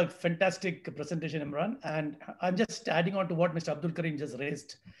for the fantastic presentation, Imran. And I'm just adding on to what Mr. Abdul Karim just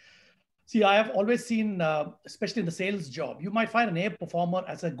raised. See, I have always seen, especially in the sales job, you might find an A performer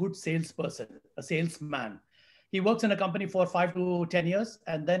as a good salesperson, a salesman. He works in a company for 5 to 10 years,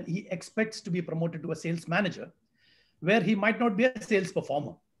 and then he expects to be promoted to a sales manager, where he might not be a sales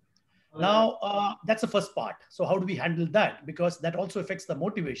performer. Now, that's the first part. So how do we handle that? Because that also affects the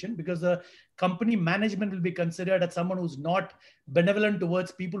motivation, because the company management will be considered as someone who's not benevolent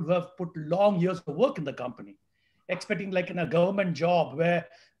towards people who have put long years of work in the company. Expecting, like in a government job where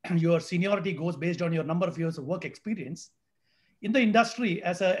your seniority goes based on your number of years of work experience. In the industry,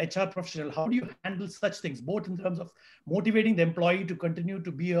 as a HR professional, how do you handle such things, both in terms of motivating the employee to continue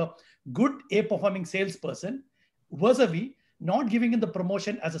to be a good A-performing salesperson, vis-a-vis not giving him the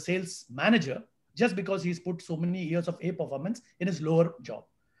promotion as a sales manager just because he's put so many years of A performance in his lower job.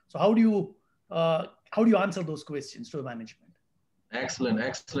 So how do you answer those questions to the management? Excellent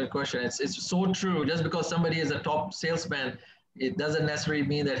question. It's so true. Just because somebody is a top salesman, it doesn't necessarily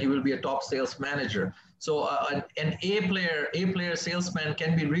mean that he will be a top sales manager. So an A player salesman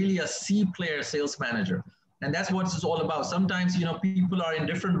can be really a C player sales manager. And that's what it's all about. Sometimes, people are in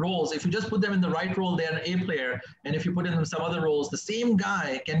different roles. If you just put them in the right role, they're an A player. And if you put them in some other roles, the same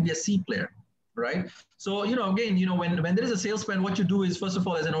guy can be a C player, right? So, again, when there is a salesman, what you do is, first of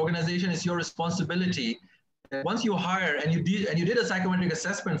all, as an organization, it's your responsibility. Once you hire and you did a psychometric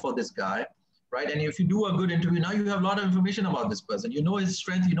assessment for this guy, right? And if you do a good interview, now you have a lot of information about this person. You know his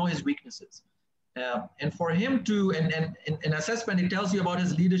strengths, you know his weaknesses. And for him to, and an assessment, it tells you about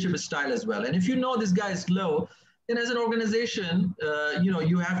his leadership style as well. And if you know this guy is slow, then as an organization,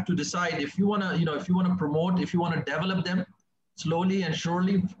 you have to decide if you want to promote, if you want to develop them slowly and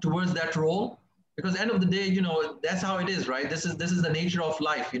surely towards that role. Because end of the day, that's how it is, right? This is the nature of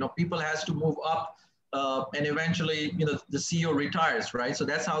life. People has to move up, and eventually, the CEO retires, right? So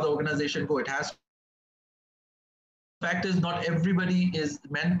that's how the organization go. It has. The fact is, not everybody is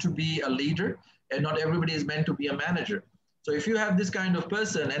meant to be a leader, and not everybody is meant to be a manager. So if you have this kind of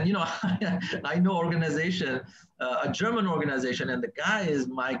person, and I know organization, a German organization, and the guy is,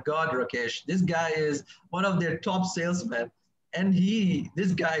 my God, Rakesh, this guy is one of their top salesmen, and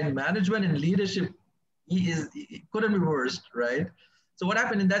this guy in management and leadership, he couldn't be worse, right? So what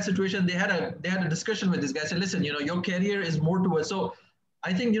happened in that situation? They had a discussion with this guy. Said, listen, your career is more towards. So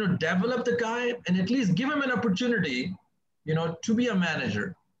I think develop the guy and at least give him an opportunity, to be a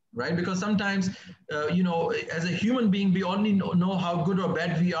manager, right? Because sometimes, as a human being, we only know how good or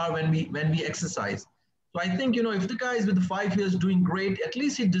bad we are when we exercise. So I think if the guy is with 5 years doing great, at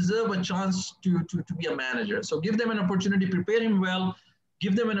least he deserves a chance to be a manager. So give them an opportunity, prepare him well.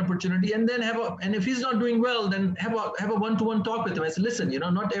 Give them an opportunity, and then and if he's not doing well, then have a one-to-one talk with him. I say, listen,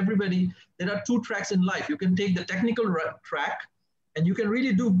 not everybody, there are 2 tracks in life. You can take the technical track and you can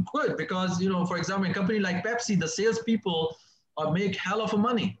really do good because, for example, in a company like Pepsi, the salespeople make hell of a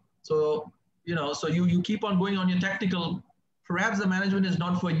money. So, so you keep on going on your technical, perhaps the management is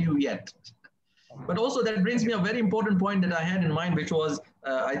not for you yet. But also that brings me a very important point that I had in mind, which was,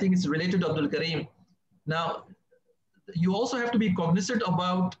 I think it's related to Abdul Karim. Now, you also have to be cognizant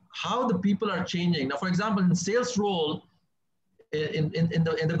about how the people are changing. Now, for example, in sales role, in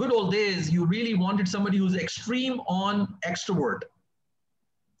the good old days, you really wanted somebody who's extreme on extrovert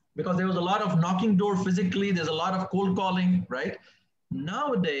because there was a lot of knocking door physically. There's a lot of cold calling, right?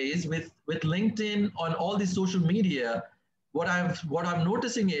 Nowadays, with LinkedIn on all these social media, what I'm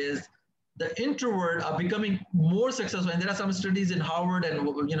noticing is the introvert are becoming more successful. And there are some studies in Harvard and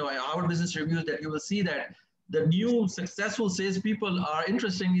Harvard Business Review that you will see that the new successful salespeople are,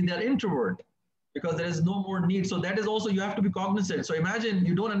 interestingly, they're introvert because there is no more need. So that is also, you have to be cognizant. So imagine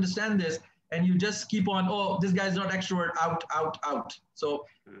you don't understand this and you just keep on, oh, this guy's not extrovert, out. So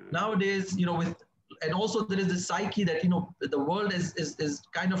nowadays, and also there is this psyche that, the world is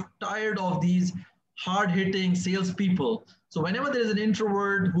kind of tired of these hard-hitting salespeople. So whenever there is an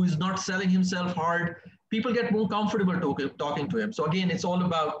introvert who is not selling himself hard, people get more comfortable talking to him. So again, it's all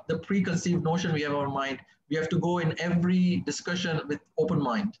about the preconceived notion we have in our mind. We have to go in every discussion with open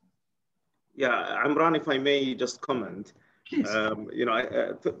mind. Yeah, Imran, if I may just comment. Please.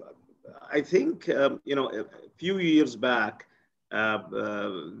 I think, a few years back,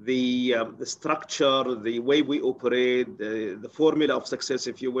 the structure, the way we operate, the formula of success,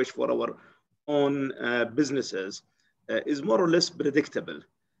 if you wish, for our own businesses is more or less predictable.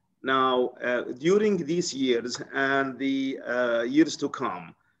 Now, during these years and the years to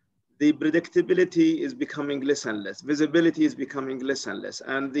come, the predictability is becoming less and less. Visibility is becoming less and less.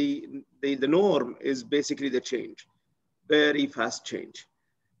 And the norm is basically the change, very fast change.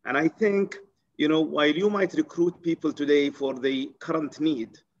 And I think, while you might recruit people today for the current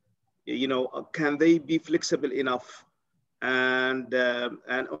need, can they be flexible enough and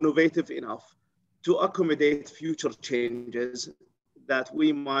innovative enough to accommodate future changes that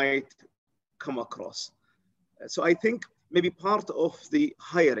we might come across? So I think maybe part of the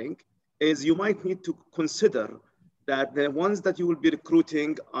hiring is you might need to consider that the ones that you will be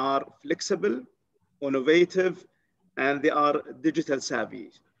recruiting are flexible, innovative, and they are digital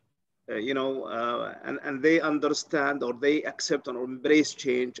savvy, and they understand or they accept or embrace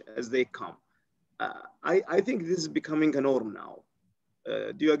change as they come. I think this is becoming a norm now.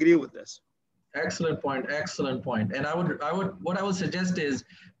 Do you agree with this? Excellent point. And what I would suggest is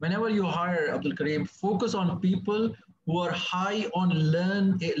whenever you hire, Abdul Karim, focus on people who are high on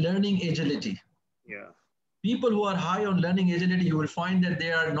learning agility. Yeah. people who are high on learning agility, you will find that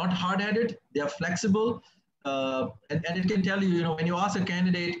they are not hard-headed, they are flexible, and it can tell you, when you ask a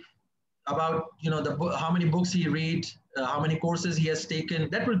candidate about, how many books he reads, how many courses he has taken,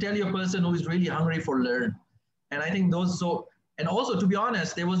 that will tell you a person who is really hungry for learn. And I think and also, to be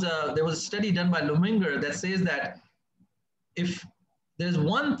honest, there was a study done by Luminger that says that if there's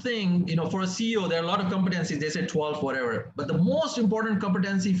one thing, for a CEO, there are a lot of competencies, they say 12, whatever, but the most important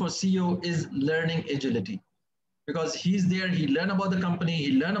competency for CEO is learning agility. Because he's there, he learn about the company,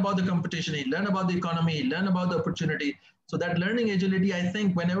 he learn about the competition, he learn about the economy, he learn about the opportunity. So that learning agility, I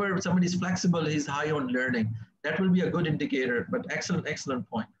think whenever somebody is flexible, he's high on learning. That will be a good indicator, but excellent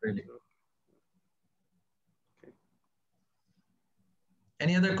point, really. Okay.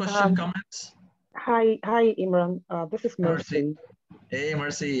 Any other question, comments? Hi, Imran. This is Mercy. Hey,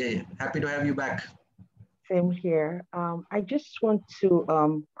 Mercy. Hey, happy to have you back. Same here. I just want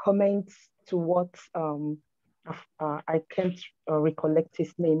to comment to what I can't recollect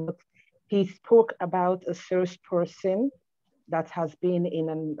his name, but he spoke about a salesperson that has been in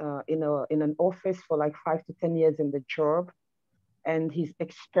an office for like 5 to 10 years in the job, and he's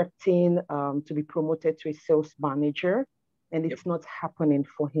expecting to be promoted to a sales manager, and it's not happening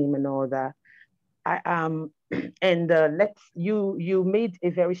for him and all that. You made a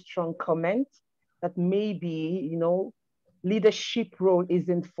very strong comment that maybe leadership role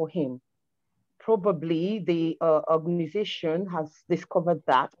isn't for him. Probably the organization has discovered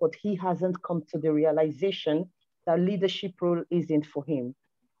that, but he hasn't come to the realization that leadership role isn't for him.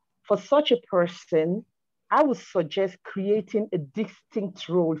 For such a person, I would suggest creating a distinct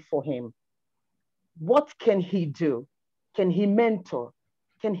role for him. What can he do? Can he mentor?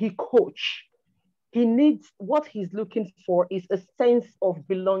 Can he coach? He needs, what he's looking for is a sense of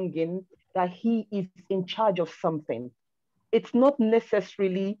belonging, that he is in charge of something. It's not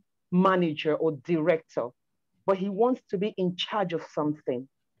necessarily manager or director, but he wants to be in charge of something.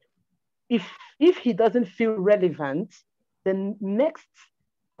 If he doesn't feel relevant, the next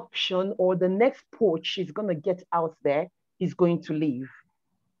option or the next poach he's going to get out there is going to leave.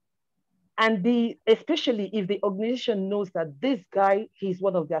 And especially if the organization knows that this guy, he's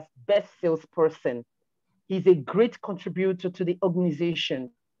one of their best salesperson, he's a great contributor to the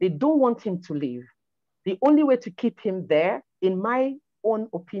organization, they don't want him to leave. The only way to keep him there, in my own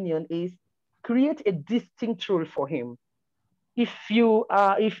opinion, is create a distinct role for him. If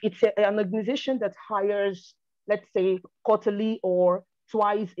it's an organization that hires, let's say quarterly or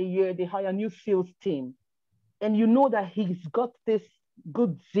twice a year, they hire a new sales team, and you know that he's got this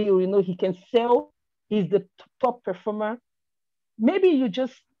good zeal, he can sell, he's the top performer, maybe you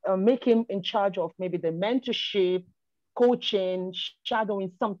just make him in charge of maybe the mentorship, coaching,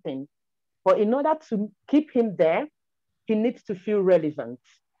 shadowing, something. But in order to keep him there, he needs to feel relevant.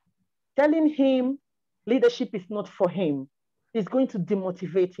 Telling him leadership is not for him is going to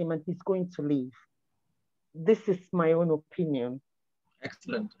demotivate him and he's going to leave. This is my own opinion.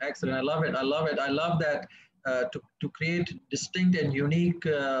 Excellent. I love it. I love that to create distinct and unique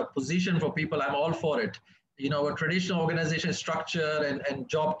position for people. I'm all for it. A traditional organization structure and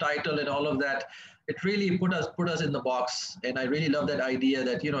job title and all of that, it really put us in the box. And I really love that idea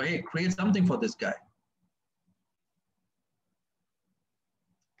that, hey, create something for this guy.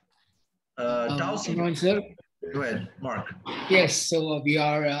 Imran, sir. Go ahead, Mark. Yes, so we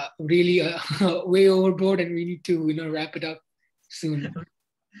are really way overboard, and we need to wrap it up soon.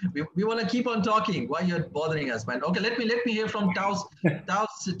 We want to keep on talking. Why you're bothering us, man? Okay, let me hear from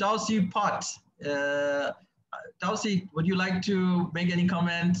Tausi Pot. Tausi, would you like to make any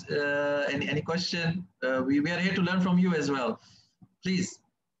comment? Any question? We are here to learn from you as well. Please.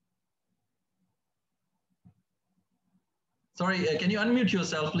 Sorry, can you unmute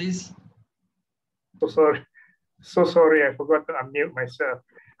yourself, please? So sorry, I forgot to unmute myself.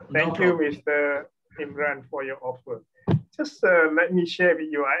 Thank you, Mr. Imran, for your offer. Just let me share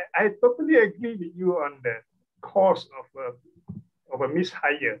with you. I totally agree with you on the cost of a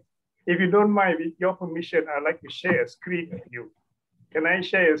mishire. If you don't mind, with your permission, I'd like to share a screen with you. Can I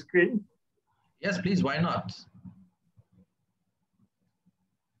share a screen? Yes, please. Why not?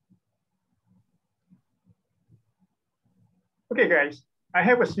 Okay, guys. I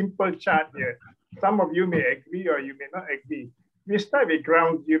have a simple chart here. Some of you may agree or you may not agree. We start with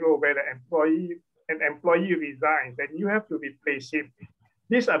ground zero, where an employee resigns and you have to replace him.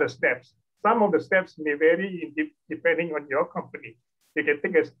 These are the steps. Some of the steps may vary depending on your company. You can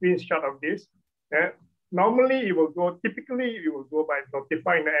take a screenshot of this. Normally, typically you will go by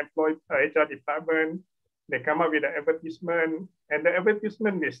notifying the employee HR department. They come up with an advertisement, and the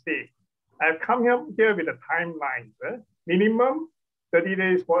advertisement may stay. I've come here with a timeline. Minimum 30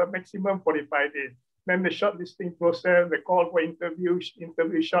 days, for maximum 45 days. then the shortlisting process, the call for interviews,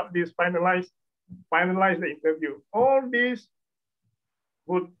 interview shortlist, finalize the interview. All these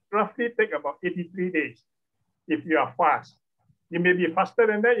would roughly take about 83 days if you are fast. You may be faster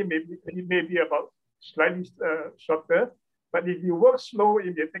than that, it may be about slightly shorter, but if you work slow,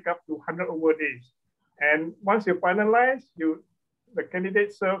 it may take up to 100 over days. And once you finalize, the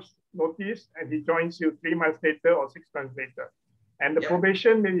candidate serves notice and he joins you 3 months later or 6 months later. And the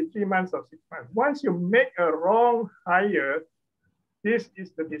probation may be 3 months or 6 months. Once you make a wrong hire, this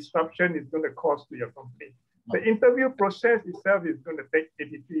is the disruption it's going to cause to your company. The interview process itself is going to take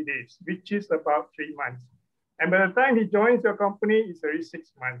 83 days, which is about 3 months. And by the time he joins your company, it's already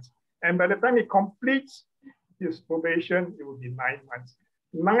 6 months. And by the time he completes his probation, it will be 9 months.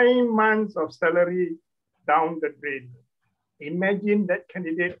 9 months of salary down the drain. Imagine that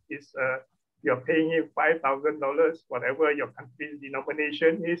candidate is, you're paying him $5,000, whatever your country's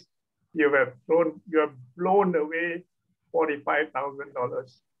denomination is, you have blown away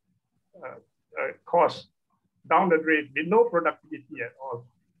 $45,000 cost down the drain with no productivity at all.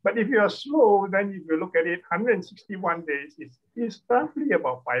 But if you are slow, then if you look at it, 161 days is roughly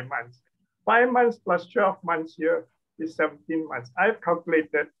about 5 months. 5 months plus 12 months here is 17 months. I've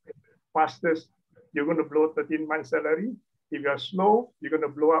calculated fastest, you're going to blow 13 months salary. If you're slow, you're going to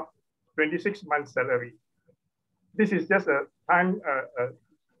blow up 26 months salary. This is just a time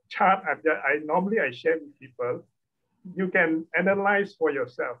chart I normally share with people. You can analyze for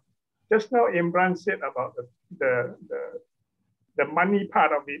yourself. Just now, Imran said about the money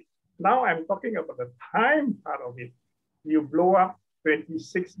part of it. Now I'm talking about the time part of it. You blow up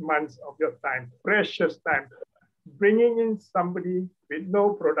 26 months of your time, precious time, bringing in somebody with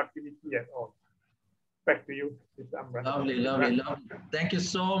no productivity at all. Back to you, Mr. Amran. Lovely, lovely, lovely. Thank you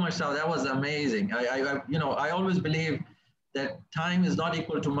so much, Sal. That was amazing. I always believe that time is not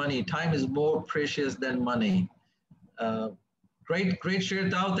equal to money. Time is more precious than money. Great share,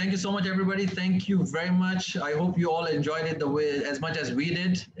 Tao. Thank you so much, everybody. Thank you very much. I hope you all enjoyed it as much as we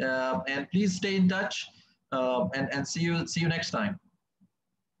did. And please stay in touch and see you next time.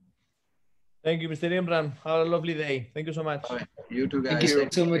 Thank you, Mr. Imran. Have a lovely day. Thank you so much. Right. You too, guys. Thank you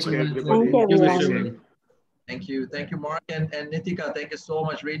so much, everybody. Thank you. Thank you, Mark and Nitika. Thank you so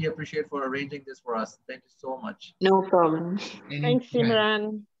much. Really appreciate for arranging this for us. Thank you so much. No problem. Thanks,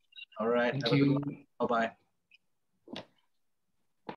 Simran. All right. Thank you. Bye-bye.